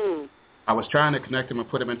was trying to connect them and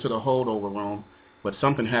put them into the holdover room, but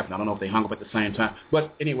something happened. I don't know if they hung up at the same time.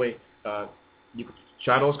 But anyway, you can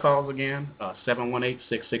try those calls again,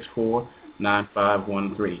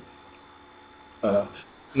 718-664-9513.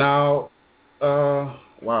 Now,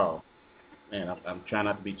 wow. Man, I'm trying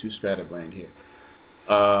not to be too scatterbrained here.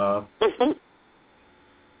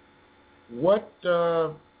 What,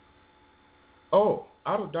 Out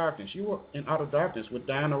of Darkness. You were in Out of Darkness with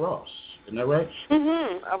Diana Ross. Isn't that right?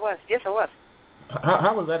 I was. Yes, I was.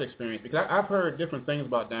 How was that experience? Because I've heard different things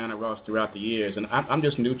about Diana Ross throughout the years, and I'm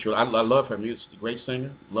just neutral. I love her music. She's a great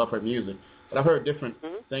singer. Love her music. But I've heard different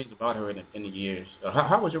things about her in the years.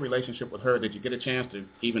 How was your relationship with her? Did you get a chance to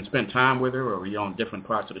even spend time with her, or were you on different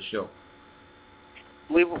parts of the show?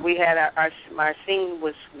 We had our scene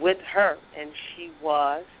was with her, and she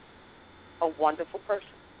was a wonderful person.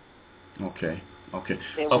 Okay.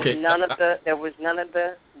 There was none of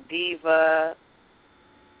the diva,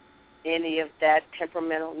 any of that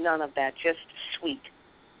temperamental, none of that. Just sweet,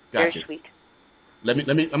 very sweet. I'm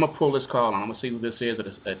gonna pull this call on. I'm gonna see who this is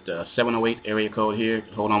at 708 area code here.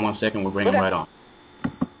 Hold on one second. We'll bring him right on.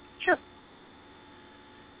 Sure.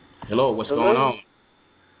 Hello. What's going on?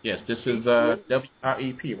 Yes, this is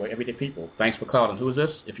WREP, or Everyday People. Thanks for calling. Who is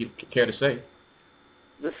this, if you care to say?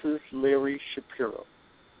 This is Larry Shapiro.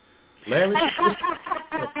 Larry Shapiro?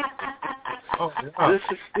 Oh, wow.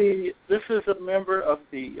 This is a member of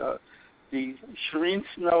the Cherene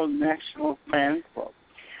Snow National Fan Club.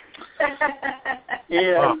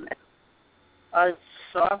 And I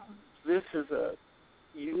saw this as a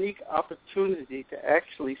unique opportunity to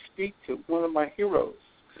actually speak to one of my heroes,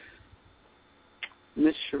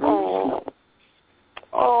 Miss Cherene Snow.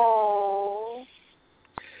 Oh,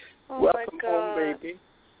 welcome home, baby.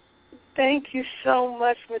 Thank you so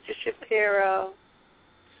much, Mr. Shapiro.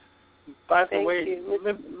 By the way,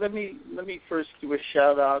 let me first do a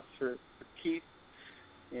shout out for Keith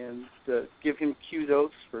and give him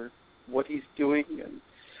kudos for what he's doing and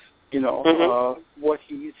what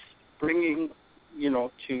he's bringing to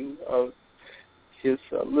his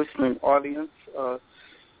listening audience.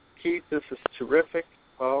 Keith, this is terrific.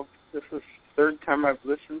 This is the third time I've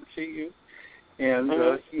listened to you,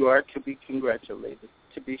 and you are to be congratulated,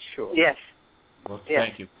 to be sure. Yes. Well,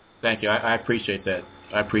 thank you. I appreciate that.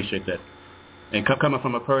 And coming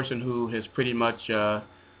from a person who has pretty much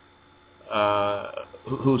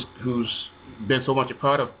who's been so much a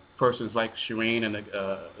part of persons like Cherene and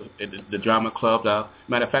the drama club.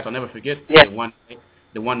 Matter of fact, I'll never forget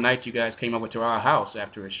the one night you guys came over to our house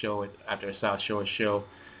after a South Shore show,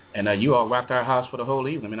 and you all rocked our house for the whole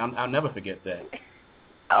evening. I mean, I'll never forget that.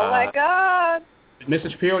 Oh my God!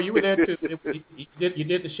 Mrs. Shapiro, you were there too. You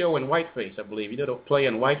did the show in Whiteface, I believe. You did a play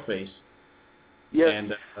in Whiteface. Yes.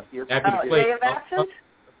 And after the play,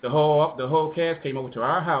 the whole cast came over to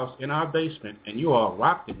our house in our basement, and you all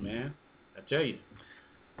rocked it, man. I tell you,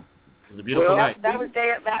 it was a beautiful night. That was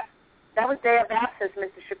day of absence,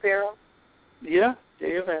 Mr. Shapiro. Yeah,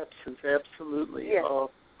 day of absence, absolutely. Yeah.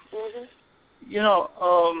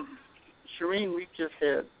 Cherene, we just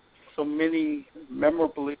had so many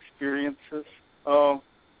memorable experiences, and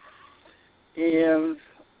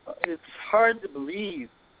it's hard to believe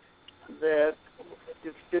that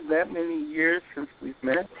it's been that many years since we've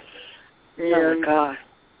met. And oh my God!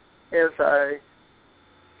 When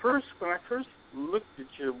I first looked at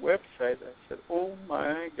your website, I said, "Oh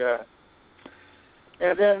my God!"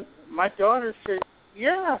 And then my daughter said,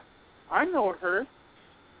 "Yeah, I know her.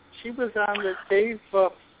 She was on the Dave,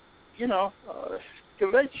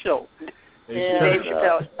 Gillette show." Dave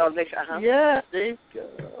Chappelle. Yeah, Dave.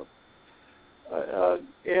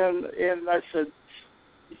 And I said,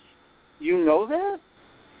 "You know that?"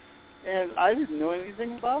 And I didn't know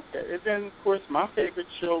anything about that. And then, of course, my favorite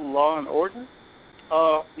show, Law and Order.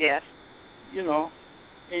 Yes.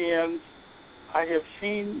 And I have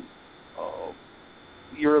seen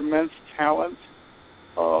your immense talent,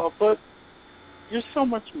 but you're so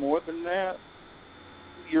much more than that.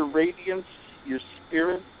 Your radiance, your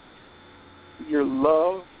spirit, your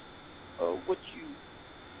love, what you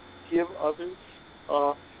give others.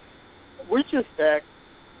 We're just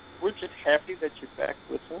happy that you're back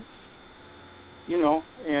with us,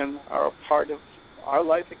 and are a part of our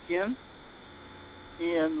life again,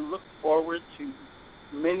 and look forward to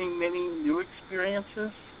many, many new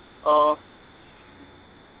experiences.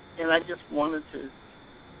 And I just wanted to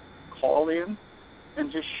call in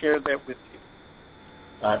and just share that with you.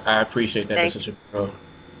 I appreciate that, Mrs. Shapiro.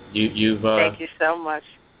 You've thank you so much.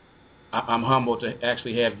 I'm humbled to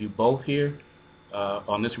actually have you both here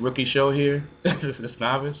on this rookie show here, this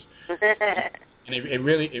novice. And it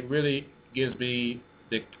really gives me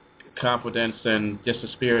the confidence and just the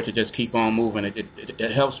spirit to just keep on moving.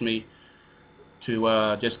 It helps me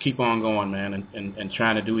to just keep on going, man, and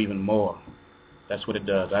trying to do even more. That's what it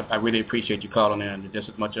does. I really appreciate you calling in just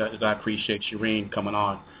as much as I appreciate Cherene coming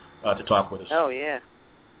on to talk with us. Oh, yeah.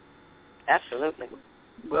 Absolutely.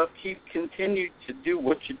 Well, continue to do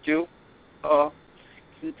what you do.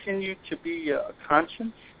 Continue to be a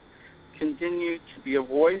conscience. Continue to be a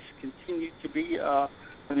voice. Continue to be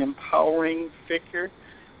an empowering figure.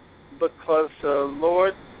 Because,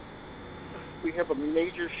 Lord, we have a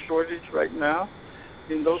major shortage right now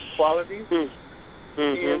in those qualities. Mm-hmm.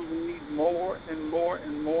 And we need more and more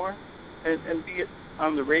and more. And be it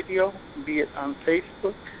on the radio, be it on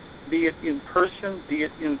Facebook, be it in person, be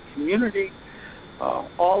it in community,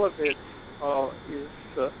 all of it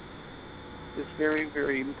is very,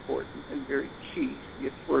 very important and very key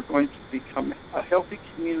if we're going to become a healthy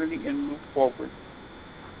community and move forward.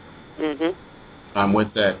 Mm-hmm. I'm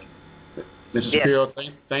with that. Mrs. Shapiro,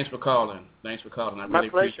 thanks for calling. I really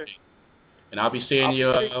appreciate it. And I'll be seeing you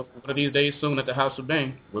one of these days soon at the House of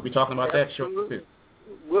Bing. We'll be talking about that show too.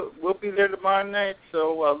 We'll be there tomorrow night,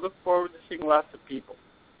 so look forward to seeing lots of people.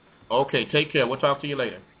 Okay, take care. We'll talk to you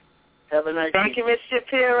later. Have a nice Thank you, Miss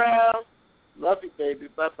Shapiro. Love you, baby.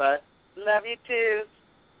 Bye-bye. Love you, too.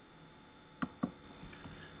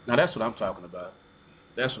 Now, that's what I'm talking about.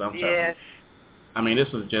 Yes. I mean, this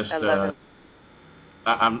is just, I love it.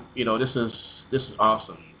 This is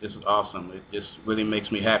awesome. This is awesome. It just really makes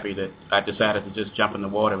me happy that I decided to just jump in the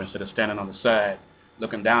water instead of standing on the side,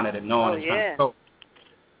 looking down at it, knowing it's kind of cold.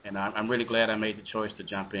 And I'm really glad I made the choice to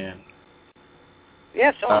jump in.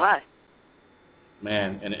 Yes, so am I.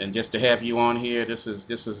 Man, and just to have you on here, this is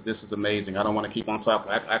amazing. I don't want to keep on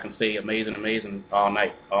talking. I can say amazing all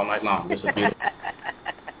night long. This is beautiful.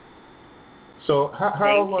 So how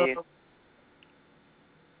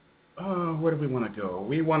where do we want to go?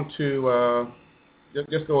 We want to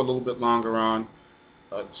just go a little bit longer on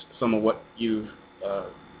some of what you've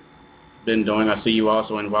been doing. I see you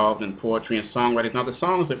also involved in poetry and songwriting. Now, the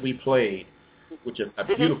songs that we played, which are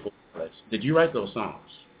beautiful, did you write those songs?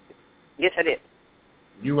 Yes, I did.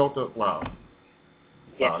 You wrote the wow.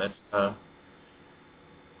 Yes. Wow,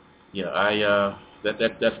 that's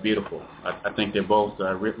that's beautiful. I think they're both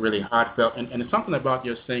really heartfelt, and it's something about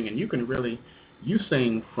your singing. You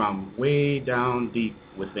sing from way down deep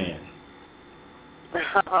within.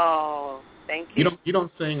 Oh, thank you. You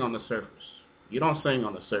don't sing on the surface.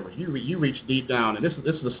 You reach deep down, and this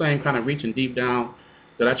is the same kind of reaching deep down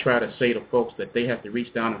that I try to say to folks, that they have to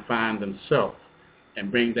reach down and find themselves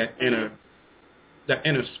and bring that inner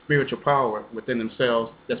spiritual power within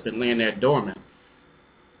themselves that's been laying there dormant.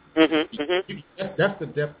 Mm-hmm. That's the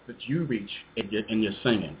depth that you reach in your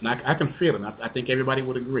singing. And I can feel it. I think everybody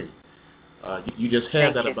would agree. You just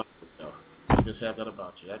have that about yourself. You just have that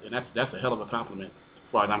about you. And that's a hell of a compliment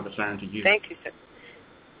as far as I'm concerned to you. Thank you, sir.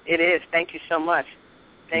 It is. Thank you so much.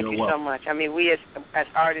 Thank you so much. I mean, we as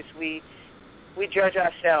artists, we judge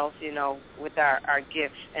ourselves, with our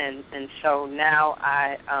gifts. And so now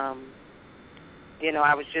I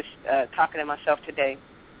was just talking to myself today,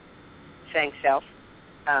 saying self,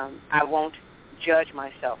 I won't judge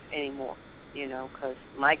myself anymore, because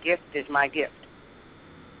my gift is my gift.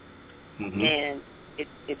 Mm-hmm. And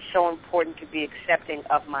it's so important to be accepting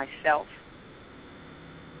of myself,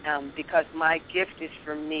 because my gift is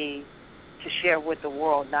for me to share with the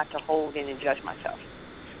world, not to hold in and judge myself.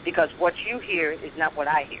 Because what you hear is not what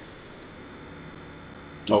I hear.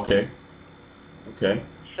 Okay.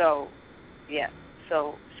 So, yeah.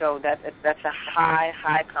 So that's a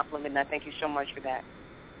high compliment, and I thank you so much for that.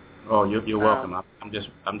 Oh, you're welcome. I'm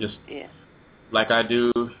just like I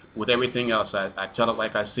do with everything else. I tell it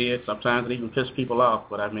like I see it. Sometimes it even pisses people off,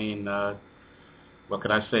 but I mean, what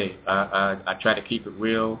can I say? I try to keep it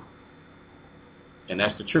real, and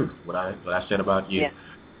that's the truth. What I said about you. Yeah.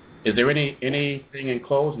 Is there anything in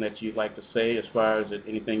closing that you'd like to say as far as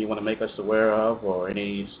anything you want to make us aware of, or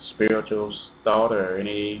any spiritual thought, or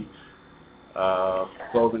any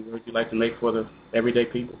closing words you'd like to make for the everyday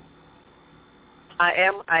people? I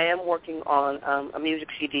am working on a music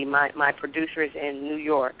CD. My producer is in New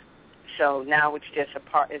York, so now it's just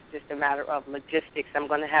a matter of logistics. I'm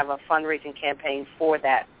going to have a fundraising campaign for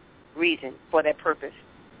that reason, for that purpose.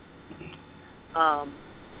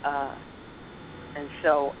 And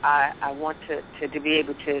so I want to be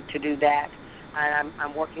able to do that. And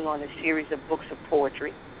I'm working on a series of books of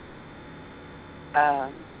poetry.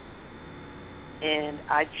 And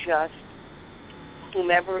I just,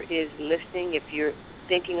 whomever is listening, if you're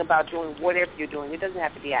thinking about doing whatever you're doing, it doesn't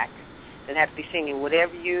have to be acting. It doesn't have to be singing.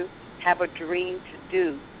 Whatever you have a dream to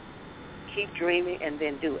do, keep dreaming and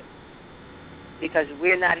then do it. Because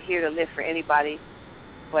we're not here to live for anybody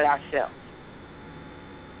but ourselves.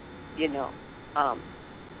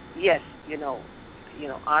 Yes,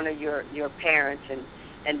 honor your parents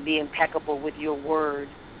and be impeccable with your word.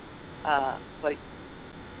 But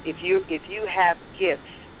if you have gifts,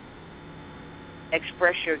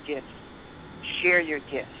 express your gifts, share your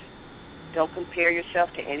gifts. Don't compare yourself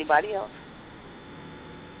to anybody else.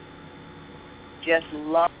 Just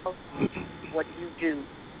love what you do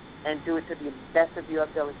and do it to the best of your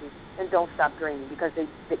ability. And don't stop dreaming, because the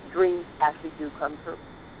dreams actually do come true.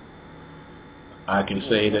 I can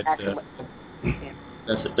say that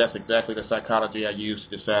that's exactly the psychology I use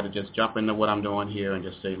to decide to just jump into what I'm doing here and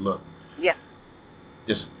just say, look, you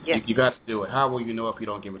got to do it. How will you know if you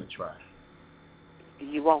don't give it a try?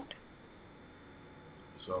 You won't.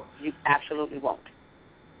 So you absolutely won't.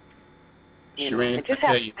 Cherene, just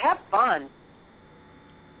have fun.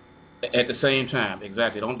 At the same time,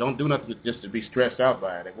 exactly. Don't do nothing just to be stressed out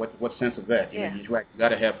by it. What sense is that? You're right. You got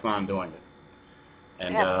to have fun doing it.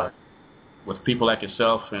 And with people like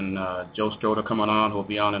yourself and Joe Stroter coming on, who'll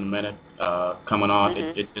be on in a minute,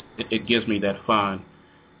 it gives me that fun.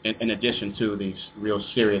 In addition to the real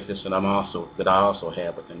seriousness that I also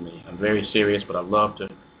have within me. I'm very serious, but I love to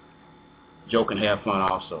joke and have fun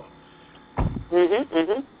also.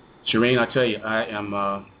 Cherene, I tell you,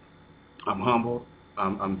 I'm humbled.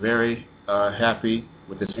 I'm very happy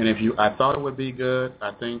with this interview. I thought it would be good.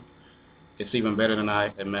 I think it's even better than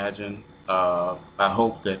I imagined. I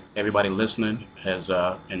hope that everybody listening has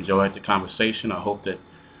enjoyed the conversation. I hope that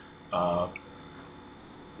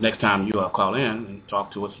next time you call in and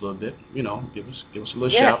talk to us a little bit, give us a little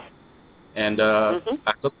shout. And I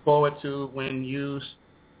look forward to when you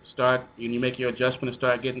make your adjustment and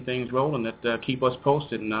start getting things rolling. That keep us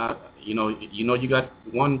posted. And you got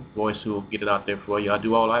one voice who will get it out there for you. I'll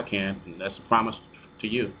do all I can, and that's a promise to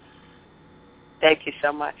you. Thank you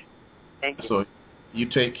so much. Thank you. So you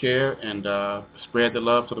take care and spread the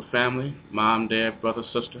love to the family, mom, dad, brother,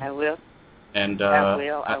 sister. I will. And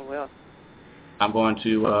I will. I'm going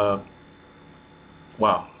to. I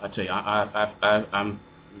tell you, I'm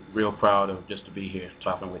real proud of just to be here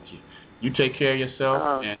talking with you. You take care of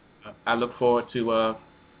yourself, and I look forward to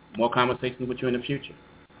more conversations with you in the future.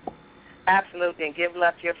 Absolutely, and give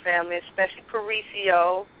love to your family, especially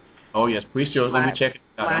Patricio. Oh, yes, Patricio. Let me check it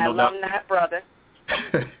out. My alumni brother.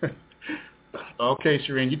 Okay,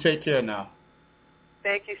 Cherene, you take care now.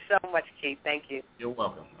 Thank you so much, Keith. Thank you. You're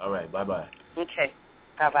welcome. All right, bye-bye. Okay,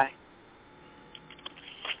 bye-bye.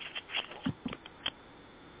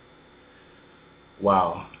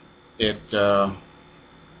 Wow. It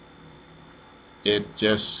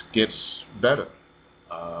just gets better.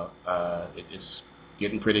 It's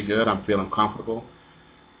getting pretty good. I'm feeling comfortable.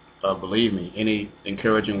 Believe me, any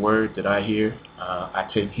encouraging word that I hear, I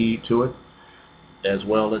take heed to it, as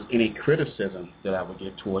well as any criticism that I would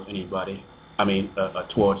get toward anybody.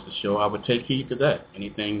 Towards the show, I would take heed to that.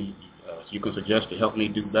 Anything you can suggest to help me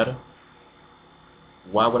do better,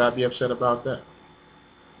 why would I be upset about that?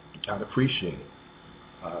 I'd appreciate it.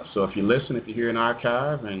 So if you listen, if you hear an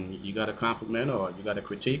archive and you got a compliment or you got a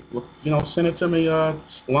critique, send it to me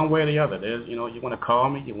one way or the other. You want to call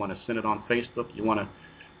me, you want to send it on Facebook, you want to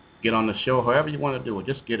get on the show, however you want to do it,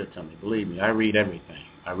 just get it to me. Believe me, I read everything.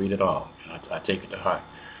 I read it all. I take it to heart.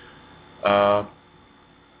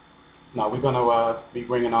 Now we're going to be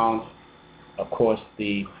bringing on, of course,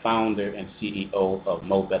 the founder and CEO of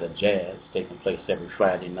Mo Better Jazz, taking place every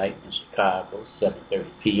Friday night in Chicago, 7:30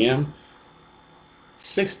 p.m.,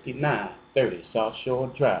 6930 South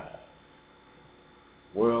Shore Drive.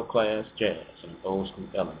 World-class jazz and old-school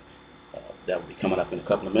elements. That will be coming up in a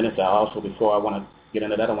couple of minutes. Before I want to get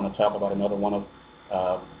into that, I want to talk about another one of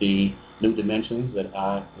the new dimensions that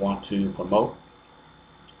I want to promote.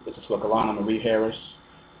 This is for Galanna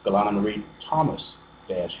Marie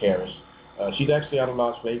Thomas-Harris She's actually out of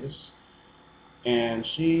Las Vegas, and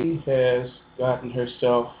she has gotten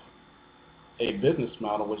herself a business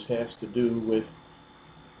model which has to do with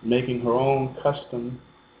making her own custom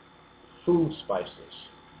food spices.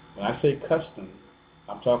 When I say custom,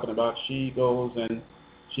 I'm talking about she goes and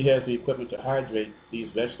she has the equipment to hydrate these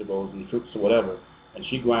vegetables and fruits or whatever, and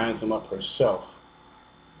she grinds them up herself.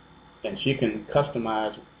 And she can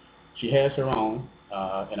customize. She has her own,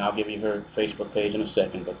 and I'll give you her Facebook page in a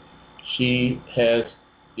second, but she has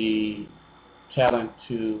the talent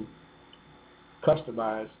to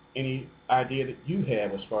customize any idea that you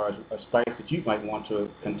have as far as a spice that you might want to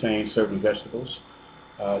contain certain vegetables.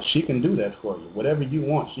 She can do that for you. Whatever you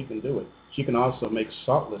want, she can do it. She can also make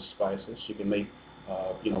saltless spices. She can make,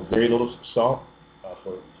 very little salt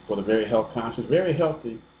for the very health conscious, very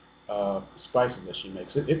healthy spices that she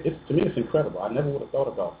makes. To me, it's incredible. I never would have thought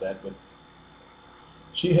about that, but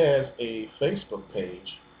she has a Facebook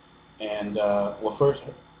page, and first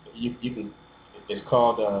you can. It's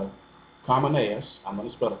called Kamaneas. I'm going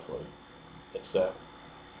to spell it for you. It's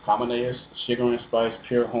Kamaneas Sugar and Spice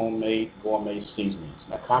Pure Homemade Gourmet Seasonings.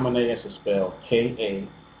 Now, Kamaneas is spelled Kamaneas.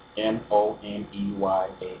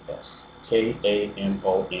 Kamaneas.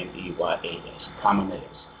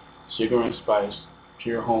 Kamaneas. Sugar and Spice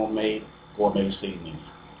Pure Homemade Gourmet Seasonings.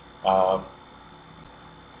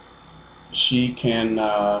 She can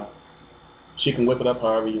whip it up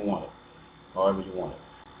however you want it.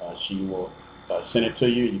 She will send it to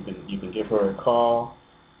you. You can give her a call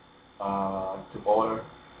to order.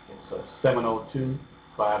 It's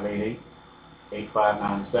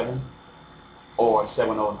 702-588-8597 or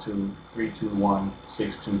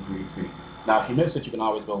 702-321-6233. Now, if you miss it, you can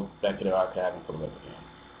always go back to the archive and pull it up again.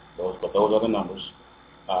 Those are the numbers.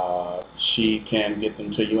 She can get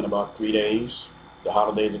them to you in about 3 days. The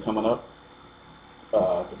holidays are coming up.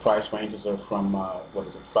 The price ranges are from, $5,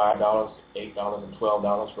 $8, and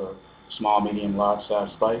 $12 for small, medium, large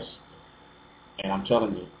size spice. And I'm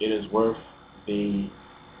telling you, it is worth the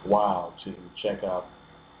while to check out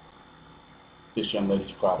this young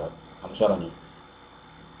lady's product. I'm telling you.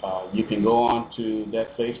 You can go on to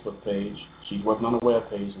that Facebook page. She's working on a web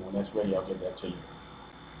page, and when that's ready, I'll give that to you.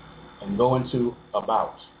 And go into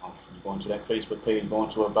About. You go into that Facebook page, go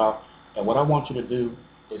into About, and what I want you to do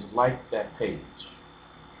is like that page.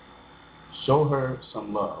 Show her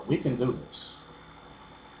some love. We can do this.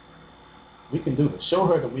 Show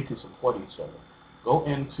her that we can support each other. Go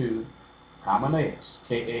into Kamaneas,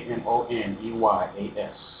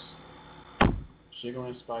 Kanoneas, Sugar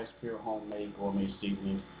and Spice Pure Homemade Gourmet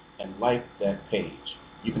Seasonings, and like that page.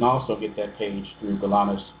 You can also get that page through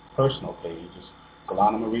Galanna's personal page. It's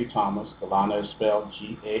Galanna Marie Thomas. Galanna is spelled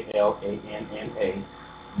Galanna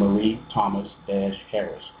Marie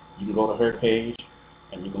Thomas-Harris. You can go to her page,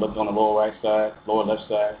 and you can look on the lower left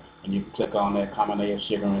side, and you can click on that Kamaneas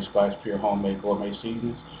Sugar and Spice Pure Homemade Gourmet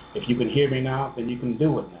Seasonings. If you can hear me now, then you can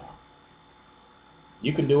do it now.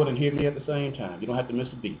 You can do it and hear me at the same time. You don't have to miss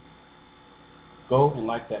a beat. Go and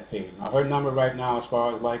like that page. Now, her number right now as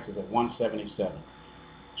far as likes is at 177.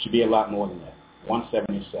 Should be a lot more than that,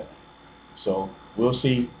 177. So we'll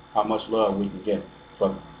see how much love we can get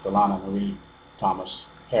from Galanna Marie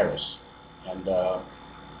Thomas-Harris. And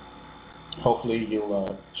hopefully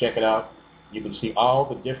you'll check it out. You can see all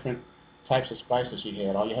the different types of spices she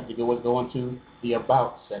had. All you have to do is go into the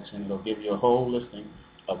About section. It'll give you a whole listing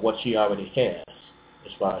of what she already has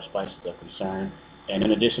as far as spices are concerned. And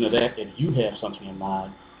in addition to that, if you have something in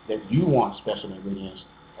mind that you want special ingredients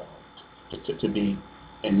to be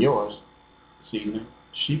in yours this evening,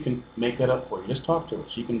 she can make that up for you. Just talk to her.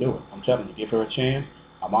 She can do it. I'm telling you, give her a chance.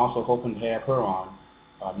 I'm also hoping to have her on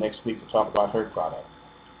next week to talk about her product.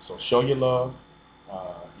 So show your love.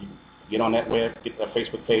 You can get on that get that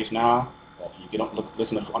Facebook page now. If you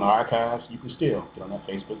listen on our archives, you can still get on that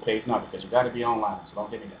Facebook page now because you got to be online. So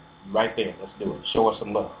don't get me that. You're right there. Let's do it. Show us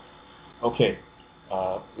some love. Okay.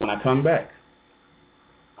 When I come back,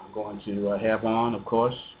 I'm going to have on, of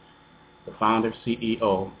course, the founder,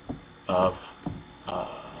 CEO of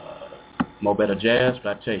Mo Better Jazz.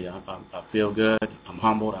 But I tell you, I feel good. I'm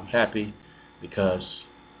humbled. I'm happy because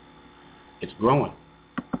it's growing.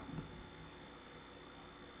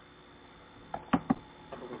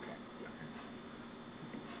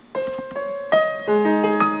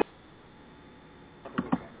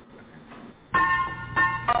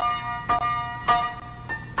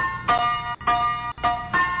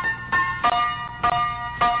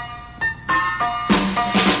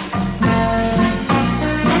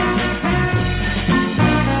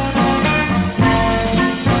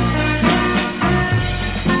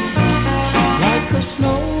 Like a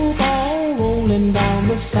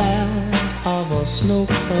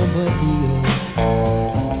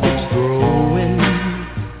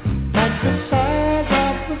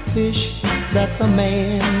the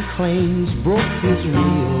man claims broke his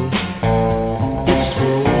reel. It's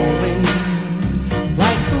growing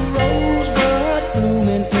like the rosebud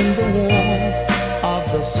blooming in the warmth of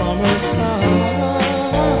the summer sun.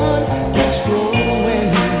 It's growing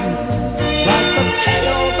like the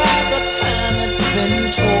tale by the time it's been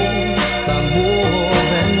told by more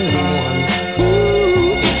than one.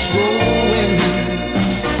 Ooh, it's growing.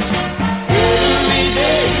 Every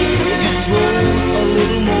day it grows a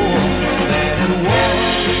little more than it was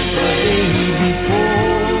the day before.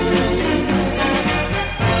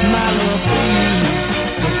 My love for you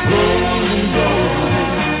just grows and grows.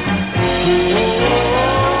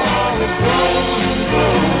 Oh, it grows and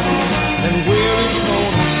grows. And where it's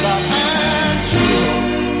gonna stop, I'm sure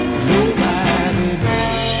nobody knows.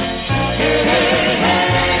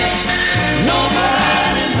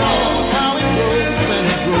 Nobody knows how it grows and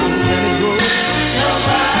it grows and it grows.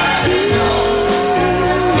 Nobody knows.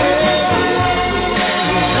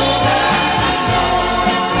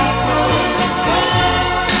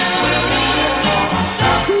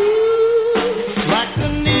 Like the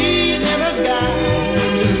need in a guy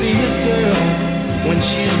to see his girl when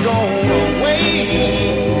she's gone away.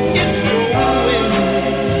 It's growing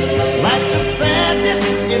like the sadness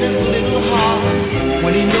in his little heart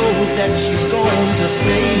when he knows that she's gone to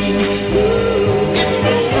stay. It's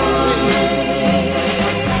growing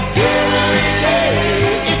every day.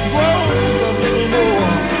 It grows a little more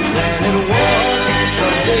than it was the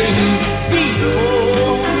day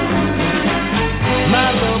before. My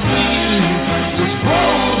love for you just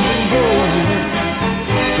grows and grows.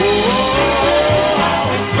 Oh,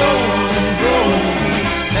 how it grows and grows.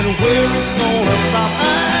 And where it's gonna stop,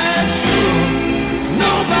 I'm sure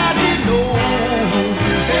nobody knows.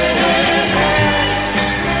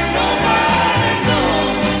 Nobody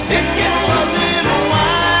knows. It gets a little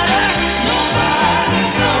wider. Nobody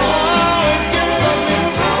knows. It gets a little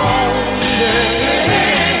stronger.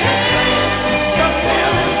 But till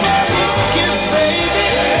it's each kiss, baby.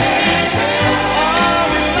 Oh,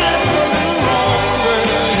 it lasts a little longer,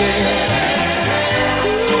 yeah.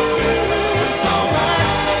 Ooh, all right.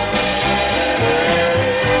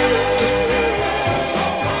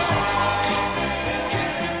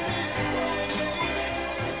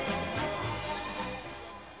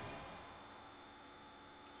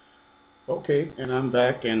 Okay, and I'm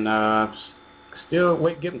back, and still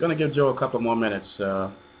gonna give Joe a couple more minutes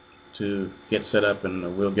to get set up,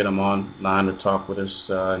 and we'll get him online to talk with us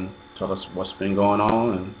and tell us what's been going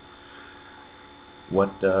on and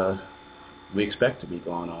what we expect to be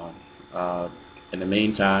going on. In the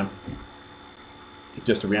meantime,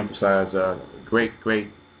 just to reemphasize, great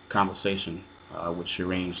conversation with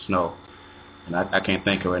Cherene Snow, and I can't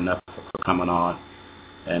thank her enough for coming on.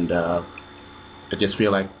 And I just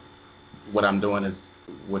feel like what I'm doing is,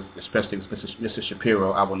 especially with Mr.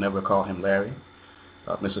 Shapiro, I will never call him Larry.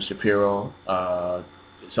 Mr. Shapiro,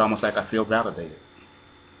 it's almost like I feel validated,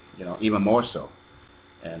 even more so.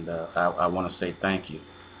 And I want to say thank you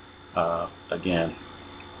again.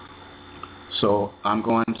 So I'm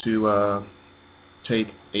going to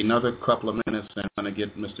take another couple of minutes, and I'm going to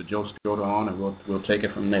get Mr. Joe Stroter on, and we'll take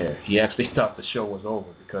it from there. He actually thought the show was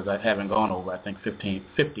over because I haven't gone over, I think, 50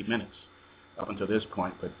 minutes up until this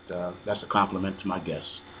point, but that's a compliment to my guest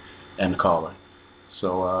and caller.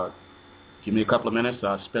 So give me a couple of minutes.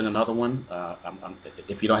 I'll spin another one.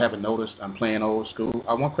 If you don't haven't noticed, I'm playing old school.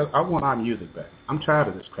 I want our music back. I'm tired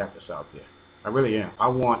of this crap that's out there. I really am. I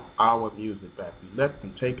want our music back. We let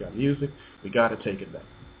them take our music. We got to take it back.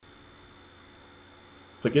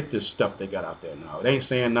 Forget this stuff they got out there now. It ain't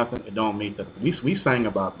saying nothing. It don't mean nothing. We sang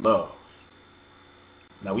about love.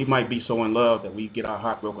 Now, we might be so in love that we get our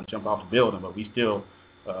heart broken and jump off the building, but we still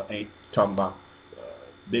ain't talking about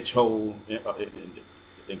bitch hole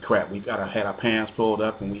and crap. We got had our pants pulled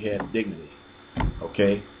up and we had dignity.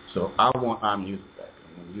 Okay? So I want our music back.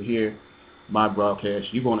 And when you hear my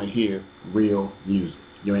broadcast, you're going to hear real music.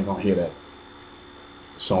 You ain't going to hear that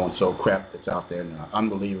so-and-so crap that's out there now.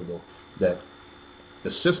 Unbelievable that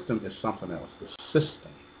the system is something else. The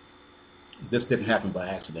system. This didn't happen by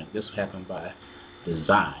accident. This happened by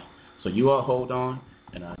design. So you all hold on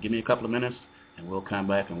and give me a couple of minutes, and we'll come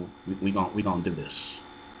back and we're gonna do this.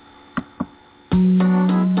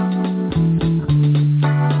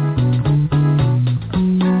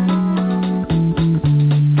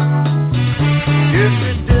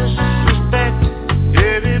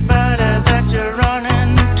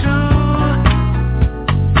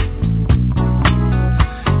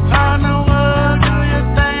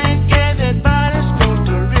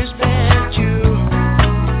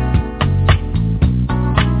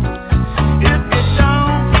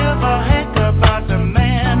 The man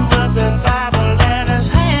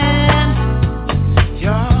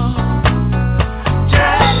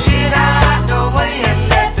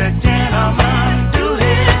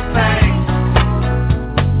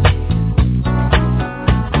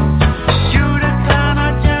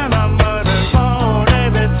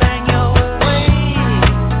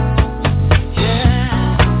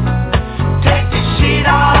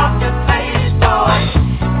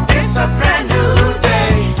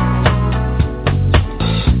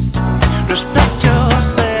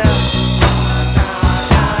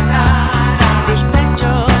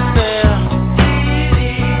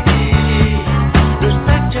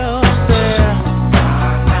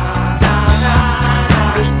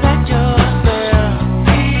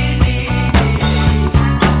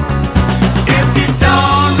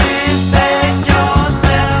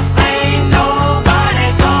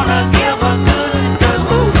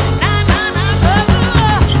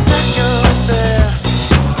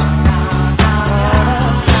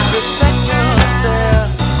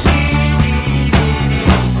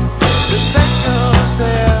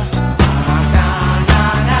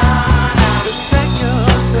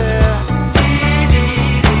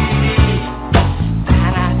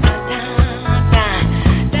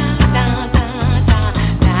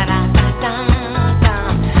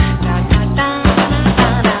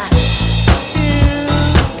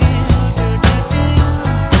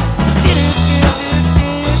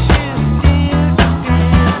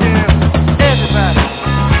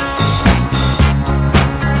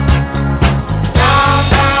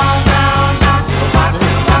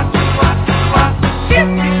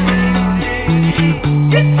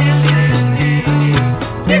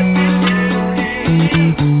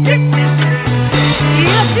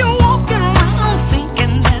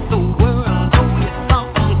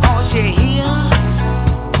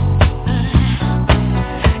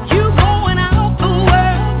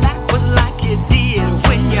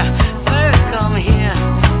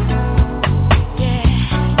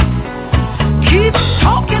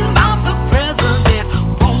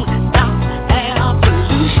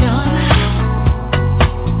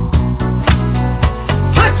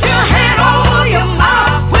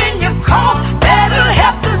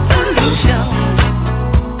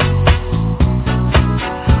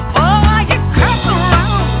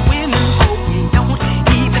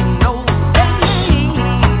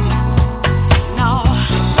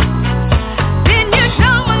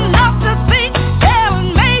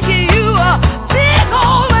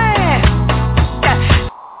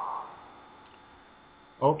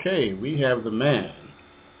Okay, we have the man.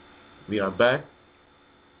 We are back.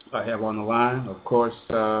 I have on the line, of course,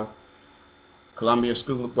 Columbia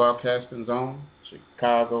School of Broadcasting's on,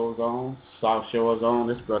 Chicago's on, South Shore's on.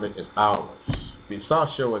 This brother is ours. I mean, South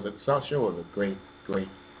Shore is a great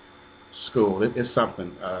school. It's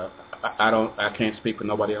something. I can't speak for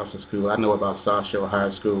nobody else's school. I know about South Shore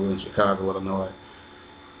High School in Chicago, Illinois.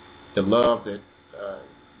 The love that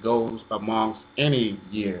goes amongst any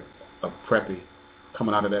year of preppy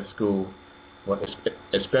coming out of that school, well,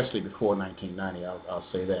 especially before 1990, I'll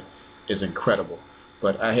say that, is incredible.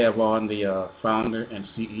 But I have on the founder and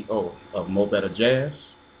CEO of Mo Better Jazz,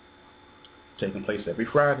 taking place every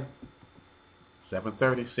Friday,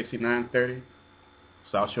 7:30, 6930,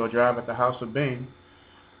 South Shore Drive at the House of Being.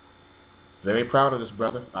 Very proud of this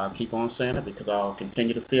brother. I'll keep on saying it because I'll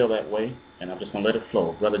continue to feel that way, and I'm just going to let it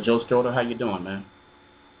flow. Brother Joe Stroter, how you doing, man?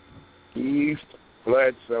 Keith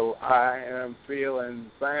Bledsoe, I am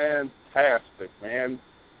feeling fantastic, man.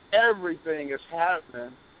 Everything is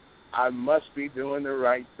happening. I must be doing the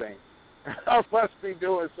right thing. I must be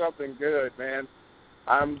doing something good, man.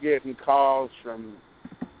 I'm getting calls from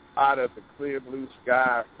out of the clear blue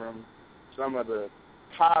sky from some of the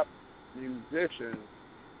top musicians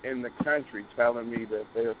in the country telling me that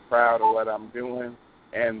they're proud of what I'm doing,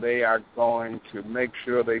 and they are going to make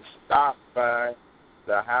sure they stop by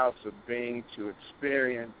the House of Being to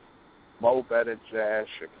experience Mo Better Jazz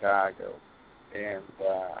Chicago. And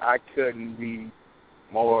I couldn't be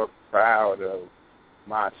more proud of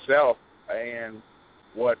myself and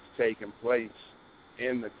what's taking place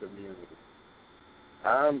in the community.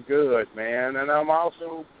 I'm good, man, and I'm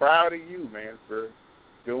also proud of you, man, for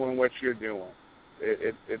doing what you're doing.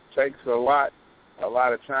 It takes a lot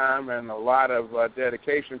of time and a lot of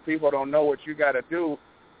dedication. People don't know what you got to do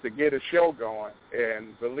to get a show going,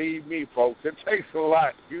 and believe me, folks, it takes a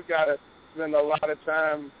lot. You got to spend a lot of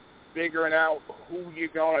time figuring out who you're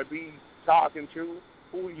going to be talking to,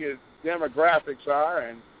 who your demographics are,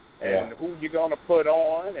 and who you're going to put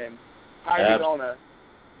on, and how you're going to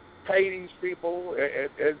pay these people,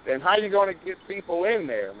 and how you're going to get people in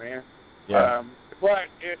there, man. Yeah. But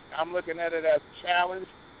I'm looking at it as a challenge,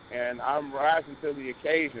 and I'm rising to the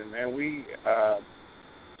occasion. And we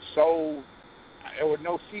sold, there were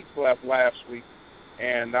no seats left last week,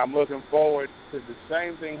 and I'm looking forward to the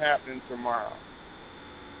same thing happening tomorrow.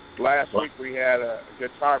 Last week we had a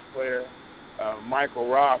guitar player, Michael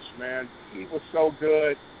Ross, man. He was so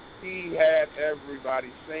good. He had everybody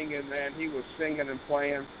singing, man. He was singing and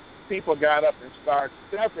playing. People got up and started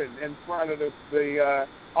stepping in front of the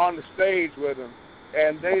on the stage with him,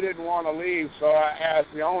 and they didn't want to leave. So I asked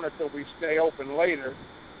the owner, could we stay open later?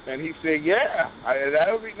 And he said, yeah,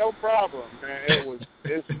 that'll be no problem. Man,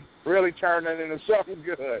 it's really turning into something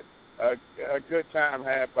good. A good time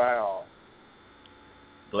had by all.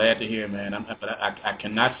 Glad to hear, man. I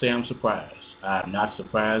cannot say I'm surprised. I'm not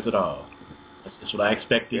surprised at all. That's what I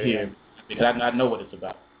expect to hear because I know what it's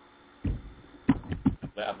about.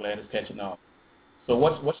 I'm glad it's catching on. So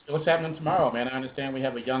what's happening tomorrow, man? I understand we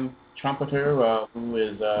have a young trumpeter who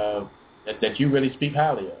is that you really speak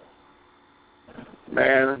highly of.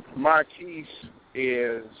 Man, Marquise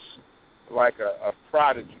is like a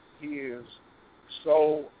prodigy. He is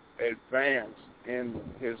so advanced in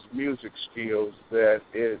his music skills that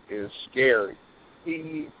it is scary.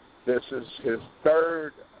 This is his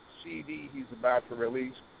third CD he's about to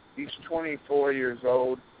release. He's 24 years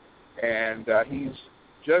old, and he's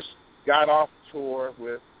just got off tour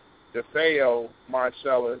with DeFeo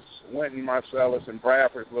Marcellus, Wynton Marcellus, and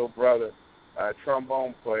Bradford's little brother,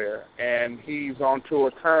 trombone player, and he's on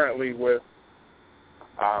tour currently with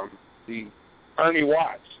the Ernie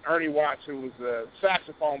Watts, who was a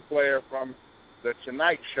saxophone player from the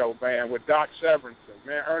Tonight Show band with Doc Severinsen.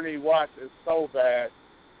 Man, Ernie Watts is so bad.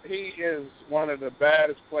 He is one of the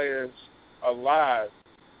baddest players alive,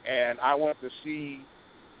 and I went to see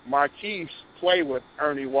Marquise play with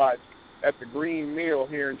Ernie Watts at the Green Mill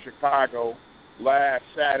here in Chicago last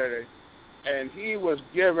Saturday, and he was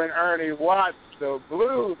giving Ernie Watts the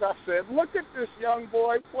blues. I said, look at this young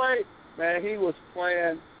boy play. Man, he was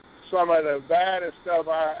playing some of the baddest stuff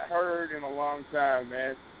I heard in a long time,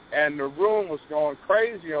 man, and the room was going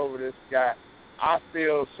crazy over this guy. I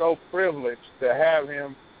feel so privileged to have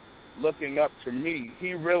him looking up to me.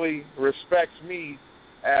 He really respects me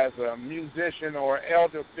as a musician or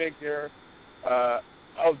elder figure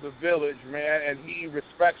of the village, man, and he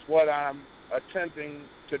respects what I'm attempting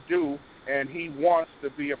to do, and he wants to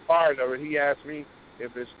be a part of it. He asked me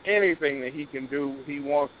if there's anything that he can do. He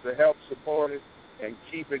wants to help support it and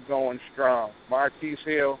keep it going strong. Marquise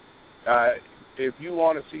Hill, if you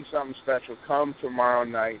want to see something special, come tomorrow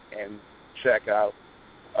night and check out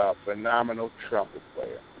a phenomenal trumpet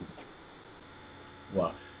player.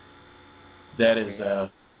 Wow. That is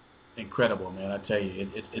incredible, man. I tell you,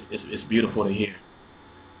 it's beautiful to hear.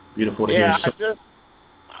 Beautiful to hear.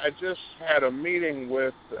 I just had a meeting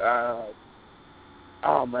with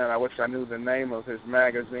oh man, I wish I knew the name of his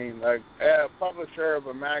magazine. A publisher of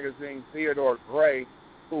a magazine, Theodore Gray,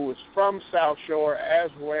 who was from South Shore as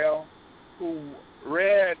well, who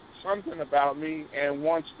read something about me and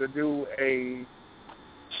wants to do a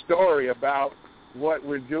story about what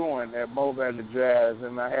we're doing at Mo Better Jazz.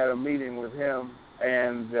 And I had a meeting with him,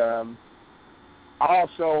 and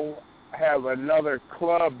also have another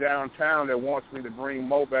club downtown that wants me to bring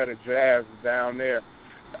Mo Better Jazz down there.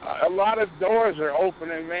 A lot of doors are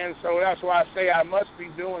opening, man, so that's why I say I must be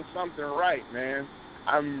doing something right, man.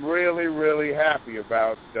 I'm really, really happy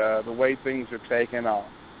about the way things are taking off.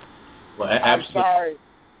 Well, I'm sorry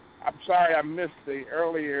I missed the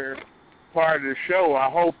earlier part of the show. I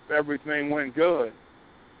hope everything went good.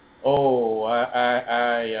 Oh,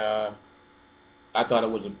 I thought it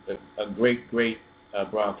was a great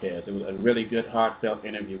broadcast. It was a really good, heartfelt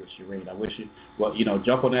interview with Cherene. I wish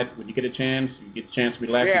jump on that when you get a chance. You get a chance to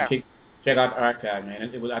relax and check out the archive,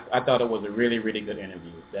 man. I thought it was a really, really good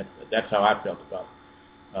interview. That's how I felt about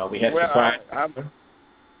it. We had surprise.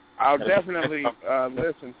 I'll definitely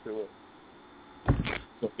listen to it.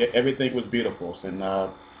 So everything was beautiful, and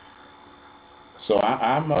so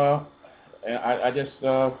I just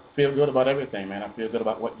feel good about everything, man. I feel good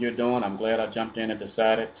about what you're doing. I'm glad I jumped in and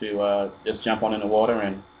decided to just jump on in the water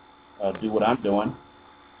and do what I'm doing.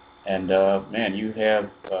 And, man, you have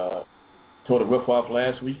tore the roof off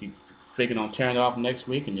last week. You're thinking on tearing it off next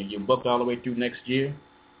week, and you're booked all the way through next year.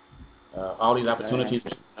 All these opportunities.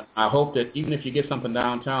 I hope that even if you get something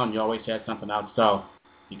downtown, you always have something out south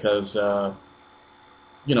because,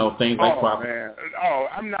 things like property. Man. Oh,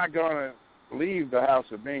 I'm not going to leave the House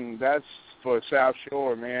of Bing. That's for South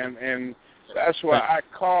Shore, man, and that's why I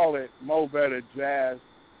call it Mo Better Jazz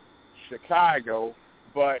Chicago,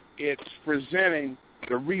 but it's presenting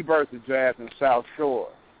the rebirth of jazz in South Shore.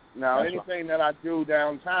 Now, anything that I do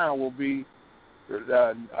downtown will be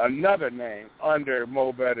another name under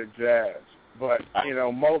Mo Better Jazz, but,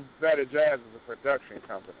 Mo Better Jazz is a production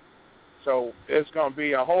company. So it's going to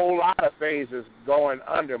be a whole lot of phases going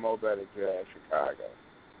under Mo Better Jazz Chicago.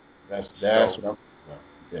 That's what I'm.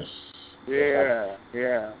 Yes.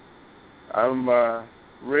 Yeah. I'm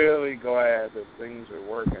really glad that things are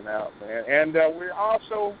working out, man. And we're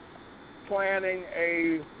also planning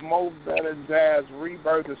a Mo Better Jazz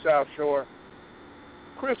Rebirth of South Shore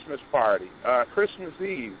Christmas party, Christmas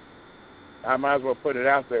Eve. I might as well put it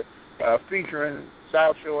out there, featuring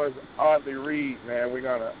South Shore's Audley Reed, man. We're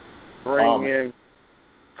going to bring in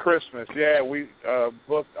Christmas. Yeah, we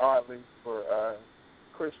booked Audley for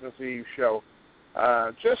Christmas Eve show.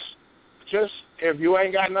 Just if you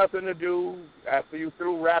ain't got nothing to do after you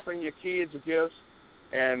through wrapping your kids' gifts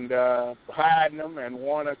and hiding them and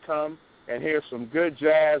want to come and hear some good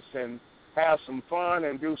jazz and have some fun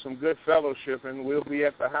and do some good fellowshipping, we'll be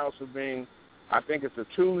at the House of Bing. I think it's a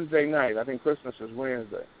Tuesday night. I think Christmas is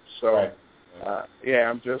Wednesday. So,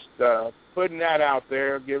 I'm just putting that out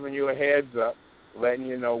there, giving you a heads up, letting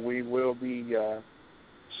you know we will be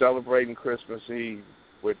celebrating Christmas Eve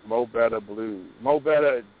with Mo Better Blues, Mo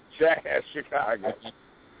Better Jazz Chicago.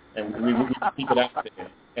 And we keep it out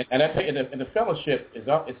there. And I tell you, and the fellowship is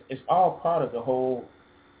all part of the whole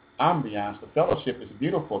ambiance. The fellowship is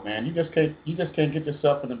beautiful, man. You just can't get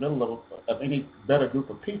yourself in the middle of any better group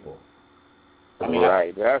of people. I mean,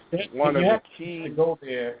 that's one of the keys. You have to go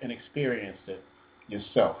there and experience it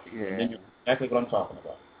yourself. Yeah. And then you're exactly what I'm talking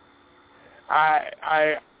about.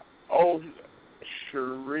 I owe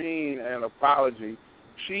Cherene an apology.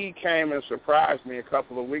 She came and surprised me a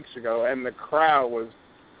couple of weeks ago, and the crowd was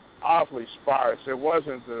awfully sparse. It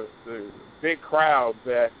wasn't the big crowd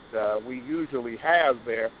that we usually have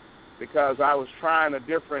there because I was trying a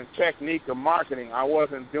different technique of marketing. I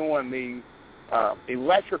wasn't doing the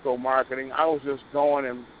electrical marketing. I was just going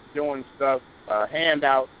and doing stuff, hand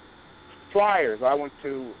out flyers. I went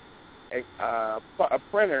to a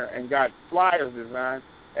printer and got flyers designed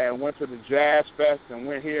and went to the Jazz Fest and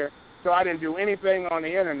went here. So I didn't do anything on the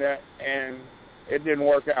Internet, and it didn't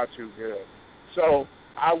work out too good. So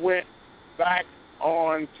I went back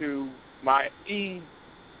on to my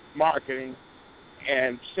e-marketing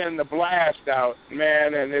and send the blast out,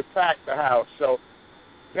 man, and it packed the house. So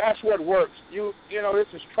that's what works. You know, this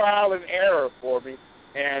is trial and error for me,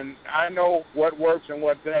 and I know what works and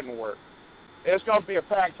what doesn't work. It's going to be a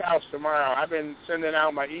packed house tomorrow. I've been sending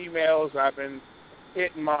out my emails. I've been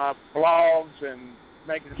hitting my blogs and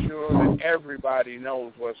making sure that everybody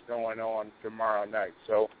knows what's going on tomorrow night.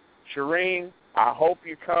 So, Cherene, I hope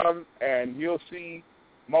you come and you'll see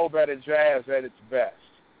Mo Better Jazz at its best.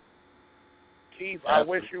 Keith, I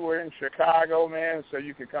wish you were in Chicago, man, so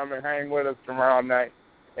you could come and hang with us tomorrow night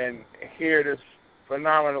and hear this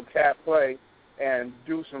phenomenal cat play and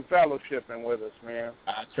do some fellowshipping with us, man.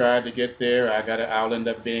 I tried to get there. I'll end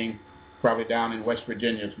up being probably down in West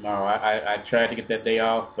Virginia tomorrow. I tried to get that day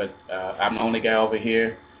off, but I'm the only guy over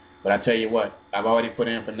here. But I tell you what, I've already put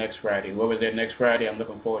in for next Friday. Whoever's there next Friday, I'm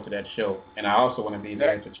looking forward to that show. And I also want to be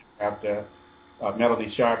there to check out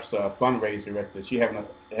Melanie Sharpe's fundraiser. She's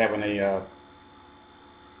having a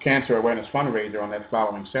cancer awareness fundraiser on that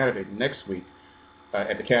following Saturday next week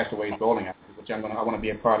at the Castaways Bowling Alley, which I want to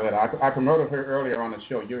be a part of that. I promoted her earlier on the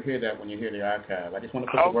show. You'll hear that when you hear the archive. I just want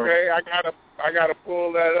to put the word. Okay, I gotta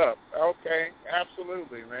pull that up. Okay,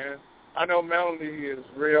 absolutely, man. I know Melanie is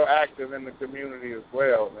real active in the community as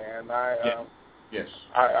well, man. Yes.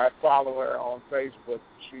 I follow her on Facebook.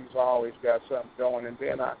 She's always got something going, and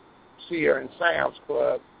then I see her in Sam's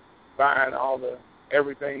Club buying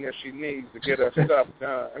everything that she needs to get her stuff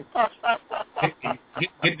done.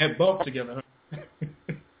 Getting that bulk together.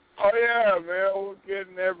 Oh, yeah, man, we're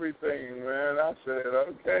getting everything, man. I said,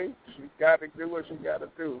 okay, she's got to do what she got to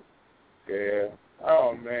do. Yeah.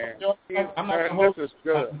 Oh, man. This is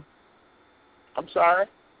good. I'm sorry?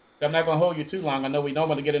 I'm not going to hold you too long. I know we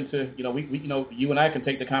normally get into, you and I can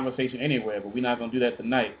take the conversation anywhere, but we're not going to do that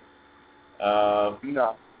tonight.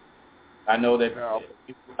 No. I know that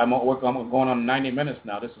I'm going on 90 minutes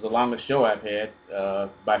now. This is the longest show I've had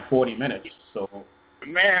by 40 minutes. So,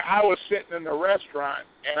 man, I was sitting in the restaurant,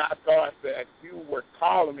 and I thought that you were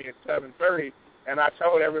calling me at 7:30, and I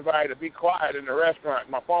told everybody to be quiet in the restaurant.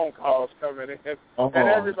 My phone calls coming in, and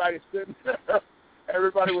everybody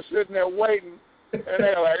was sitting there waiting, and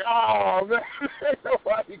they were like, "Oh man,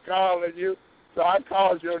 nobody calling you." So I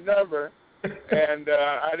called your number. And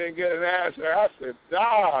I didn't get an answer. I said,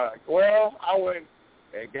 "Dog." Well, I went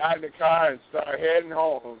and got in the car and started heading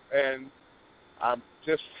home. And I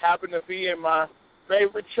just happened to be in my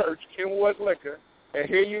favorite church, Kenwood Liquor, and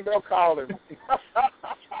here you go calling me.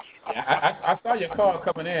 I saw your call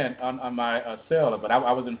coming in on my cell, but I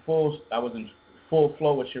was in full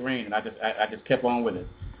flow with Cherene, and I just kept on with it.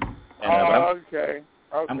 And, okay.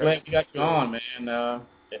 I'm glad we got you on, man.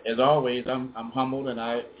 As always, I'm humbled,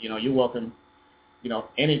 and you're welcome,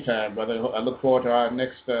 anytime, brother. I look forward to our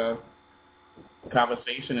next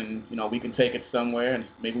conversation, and, we can take it somewhere, and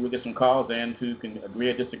maybe we'll get some calls in who can agree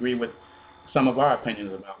or disagree with some of our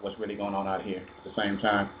opinions about what's really going on out here at the same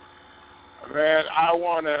time. Man,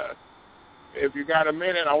 if you got a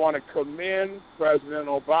minute, I want to commend President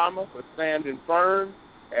Obama for standing firm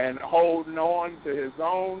and holding on to his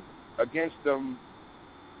own against them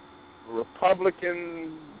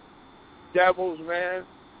Republican devils, man,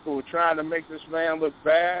 who were trying to make this man look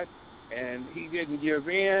bad, and he didn't give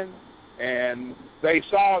in, and they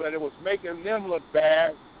saw that it was making them look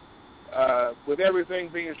bad. With everything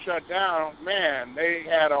being shut down, man, they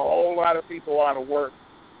had a whole lot of people out of work,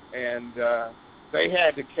 and they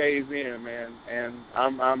had to cave in, man, and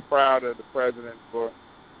I'm proud of the president for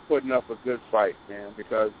putting up a good fight, man,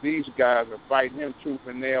 because these guys are fighting him tooth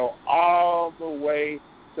and nail all the way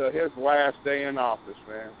to his last day in office,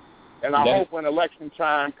 man. And I hope when election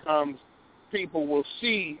time comes, people will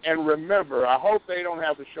see and remember. I hope they don't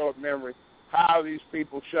have to show up memory how these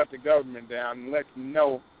people shut the government down and let you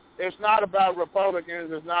know it's not about Republicans,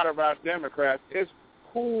 it's not about Democrats, it's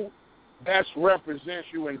who best represents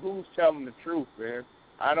you and who's telling the truth, man.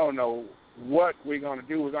 I don't know what we're going to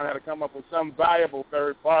do. We're going to have to come up with some viable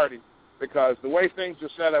third party because the way things are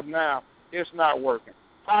set up now, it's not working.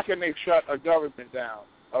 How can they shut a government down?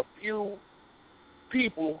 A few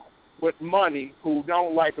people with money who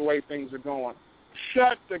don't like the way things are going.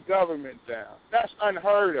 Shut the government down. That's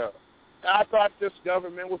unheard of. I thought this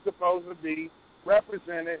government was supposed to be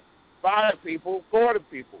represented by the people, for the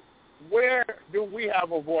people. Where do we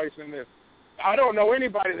have a voice in this? I don't know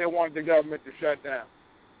anybody that wanted the government to shut down.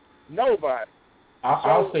 Nobody.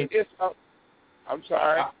 I'll say. I'm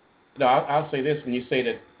sorry. I'll say this: when you say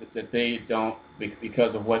that they don't,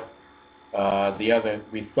 because of what the other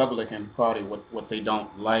Republican Party, what they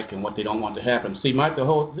don't like and what they don't want to happen. See, Mike,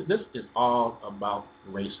 this is all about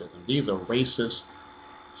racism. These are racist,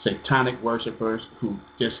 satanic worshipers who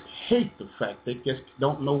just hate the fact they just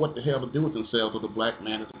don't know what the hell to do with themselves with a black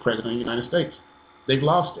man as the president of the United States. They've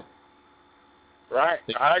lost it. Right.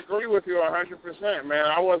 I agree with you 100%, man.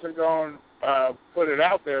 I wasn't going to put it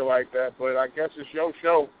out there like that, but I guess it's your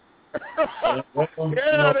show,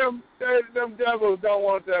 them devils don't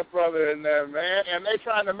want that brother in there, man, and they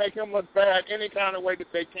trying to make him look bad any kind of way that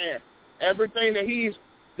they can. Everything that he's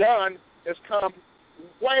done has come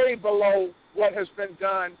way below what has been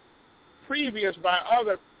done previous by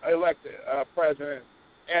other elected presidents,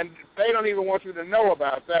 and they don't even want you to know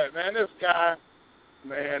about that, man. This guy,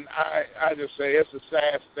 man, I just say it's a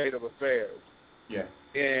sad state of affairs. Yeah.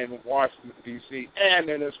 In Washington, D.C., and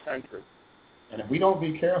in this country. And if we don't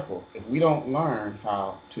be careful, if we don't learn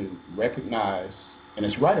how to recognize, and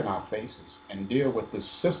it's right in our faces, and deal with this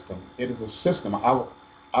system, it is a system. I'll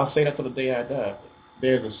say that till the day I die.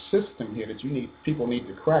 There's a system here that people need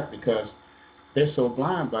to crack because they're so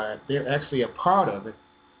blind by it. They're actually a part of it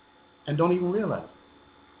and don't even realize it.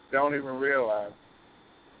 Don't even realize.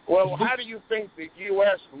 Well, how do you think the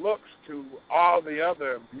U.S. looks to all the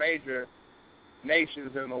other major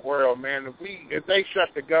nations in the world, man? If they shut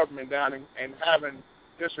the government down and having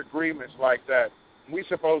disagreements like that, we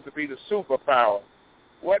supposed to be the superpower.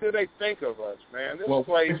 What do they think of us, man? This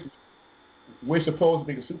place. We're supposed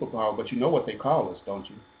to be the superpower, but you know what they call us, don't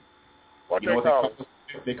you? What they call us?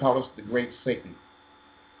 They call us the Great Satan.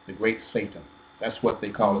 The Great Satan. That's what they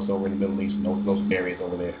call us over in the Middle East and those areas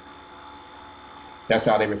over there. That's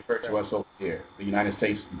how they refer to us over here, the United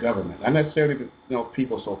States government. Not necessarily the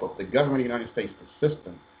people so forth. The government of the United States, the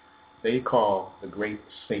system, they call the Great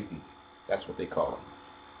Satan. That's what they call him.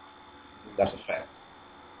 That's a fact.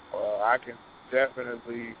 Well, I can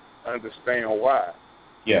definitely understand why.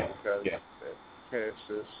 Yeah. Because it's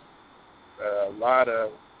just a lot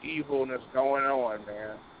of evilness going on,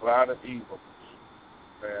 man. A lot of evilness.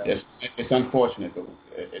 Man. It's unfortunate,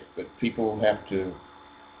 but people have to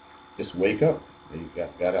just wake up.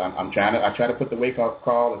 I try to put the wake-up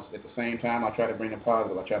call at the same time. I try to bring the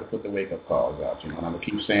positive. I try to put the wake-up calls out, and I'm going to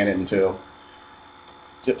keep saying it until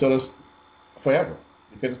it's forever,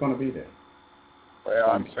 because it's going to be there.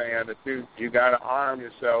 Well, I'm saying that you got to arm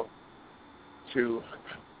yourself to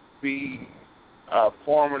be a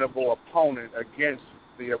formidable opponent against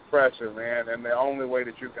the oppressor, man, and the only way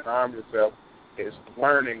that you can arm yourself is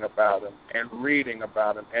learning about him and reading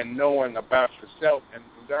about him and knowing about yourself and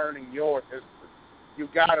learning your history. You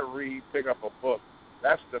got to read, pick up a book.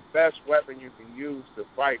 That's the best weapon you can use to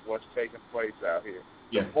fight what's taking place out here.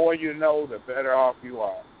 Yeah. The more you know, the better off you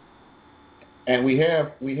are. And we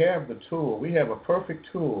have the tool. We have a perfect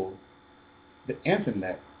tool, the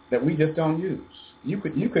internet, that we just don't use. You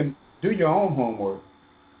can do your own homework.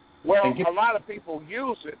 Well, a lot of people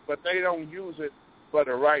use it, but they don't use it for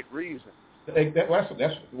the right reason.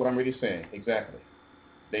 That's what I'm really saying. Exactly.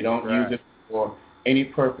 They don't use it for any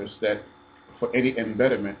purpose for any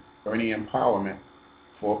embetterment or any empowerment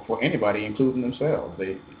for anybody, including themselves.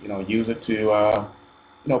 They use it to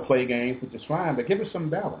play games, which is fine, but give it some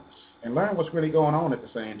balance and learn what's really going on at the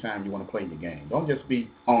same time you want to play your game. Don't just be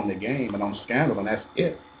on the game and on scandal and that's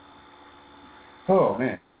it. Oh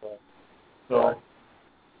man. So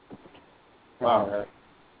wow.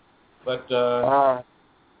 But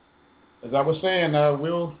as I was saying, I'll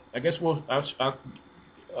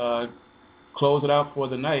close it out for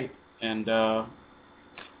the night. And I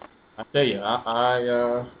tell you,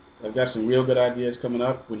 I've got some real good ideas coming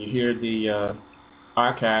up. When you hear the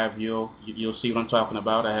archive, you'll see what I'm talking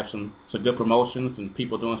about. I have some good promotions and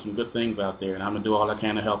people doing some good things out there, and I'm gonna do all I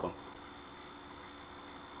can to help them.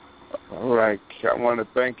 All right, I want to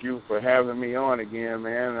thank you for having me on again,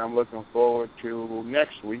 man. I'm looking forward to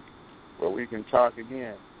next week where we can talk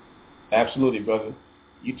again. Absolutely, brother.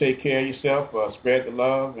 You take care of yourself. Spread the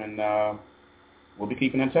love, and we'll be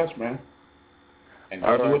keeping in touch, man. And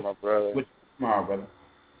all right, my brother. Tomorrow, brother.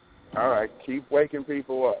 All right. Keep waking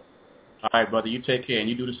people up. All right, brother. You take care, and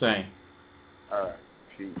you do the same. All right.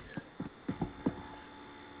 Peace.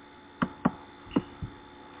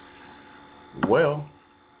 Well,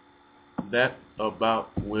 that about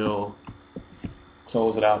will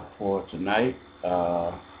close it out for tonight.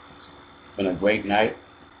 It's been a great night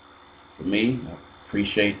for me. I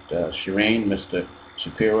appreciate Cherene, Mr.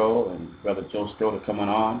 Shapiro, and Brother Joe Stroter coming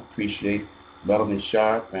on. Appreciate Melanie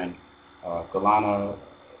Sharpe and Galanna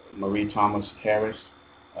Marie Thomas-Harris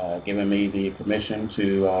giving me the permission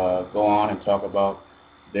to go on and talk about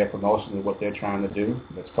their promotion and what they're trying to do.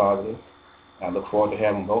 That's positive. I look forward to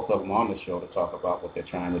having both of them on the show to talk about what they're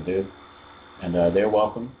trying to do. And they're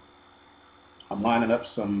welcome. I'm lining up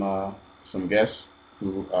some guests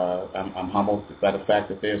who I'm humbled by the fact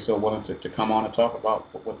that they're so willing to come on and talk about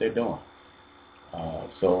what they're doing.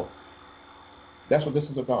 So that's what this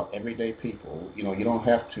is about, everyday people. You don't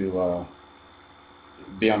have to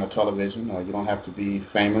be on the television, or you don't have to be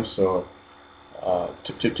famous or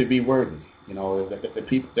to be worthy. You know, the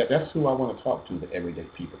people, that's who I want to talk to, the everyday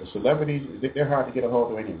people. The celebrities, they're hard to get a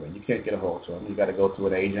hold of anyway. You can't get a hold of them. You got to go through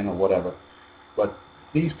an agent or whatever. But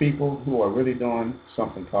these people who are really doing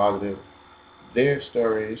something positive, their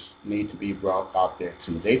stories need to be brought out there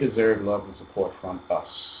too. They deserve love and support from us.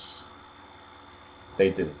 They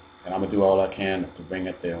do. And I'm going to do all I can to bring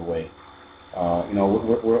it their way. You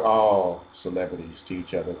know, we're all celebrities to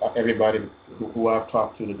each other. Everybody who I've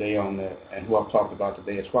talked to today on that, and who I've talked about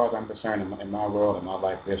today, as far as I'm concerned, in my world, in my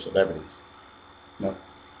life, they're celebrities. You know,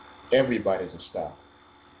 everybody's a star.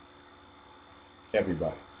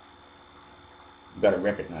 Everybody. You got to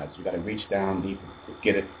recognize it. You got to reach down deep,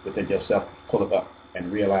 get it within yourself, pull it up,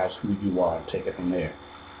 and realize who you are, and take it from there.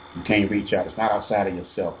 You can't reach out. It's not outside of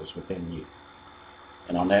yourself. It's within you.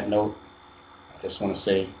 And on that note, I just want to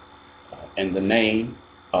say, in the name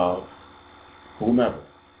of whomever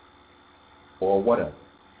or whatever,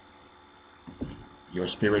 your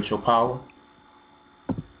spiritual power,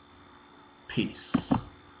 peace.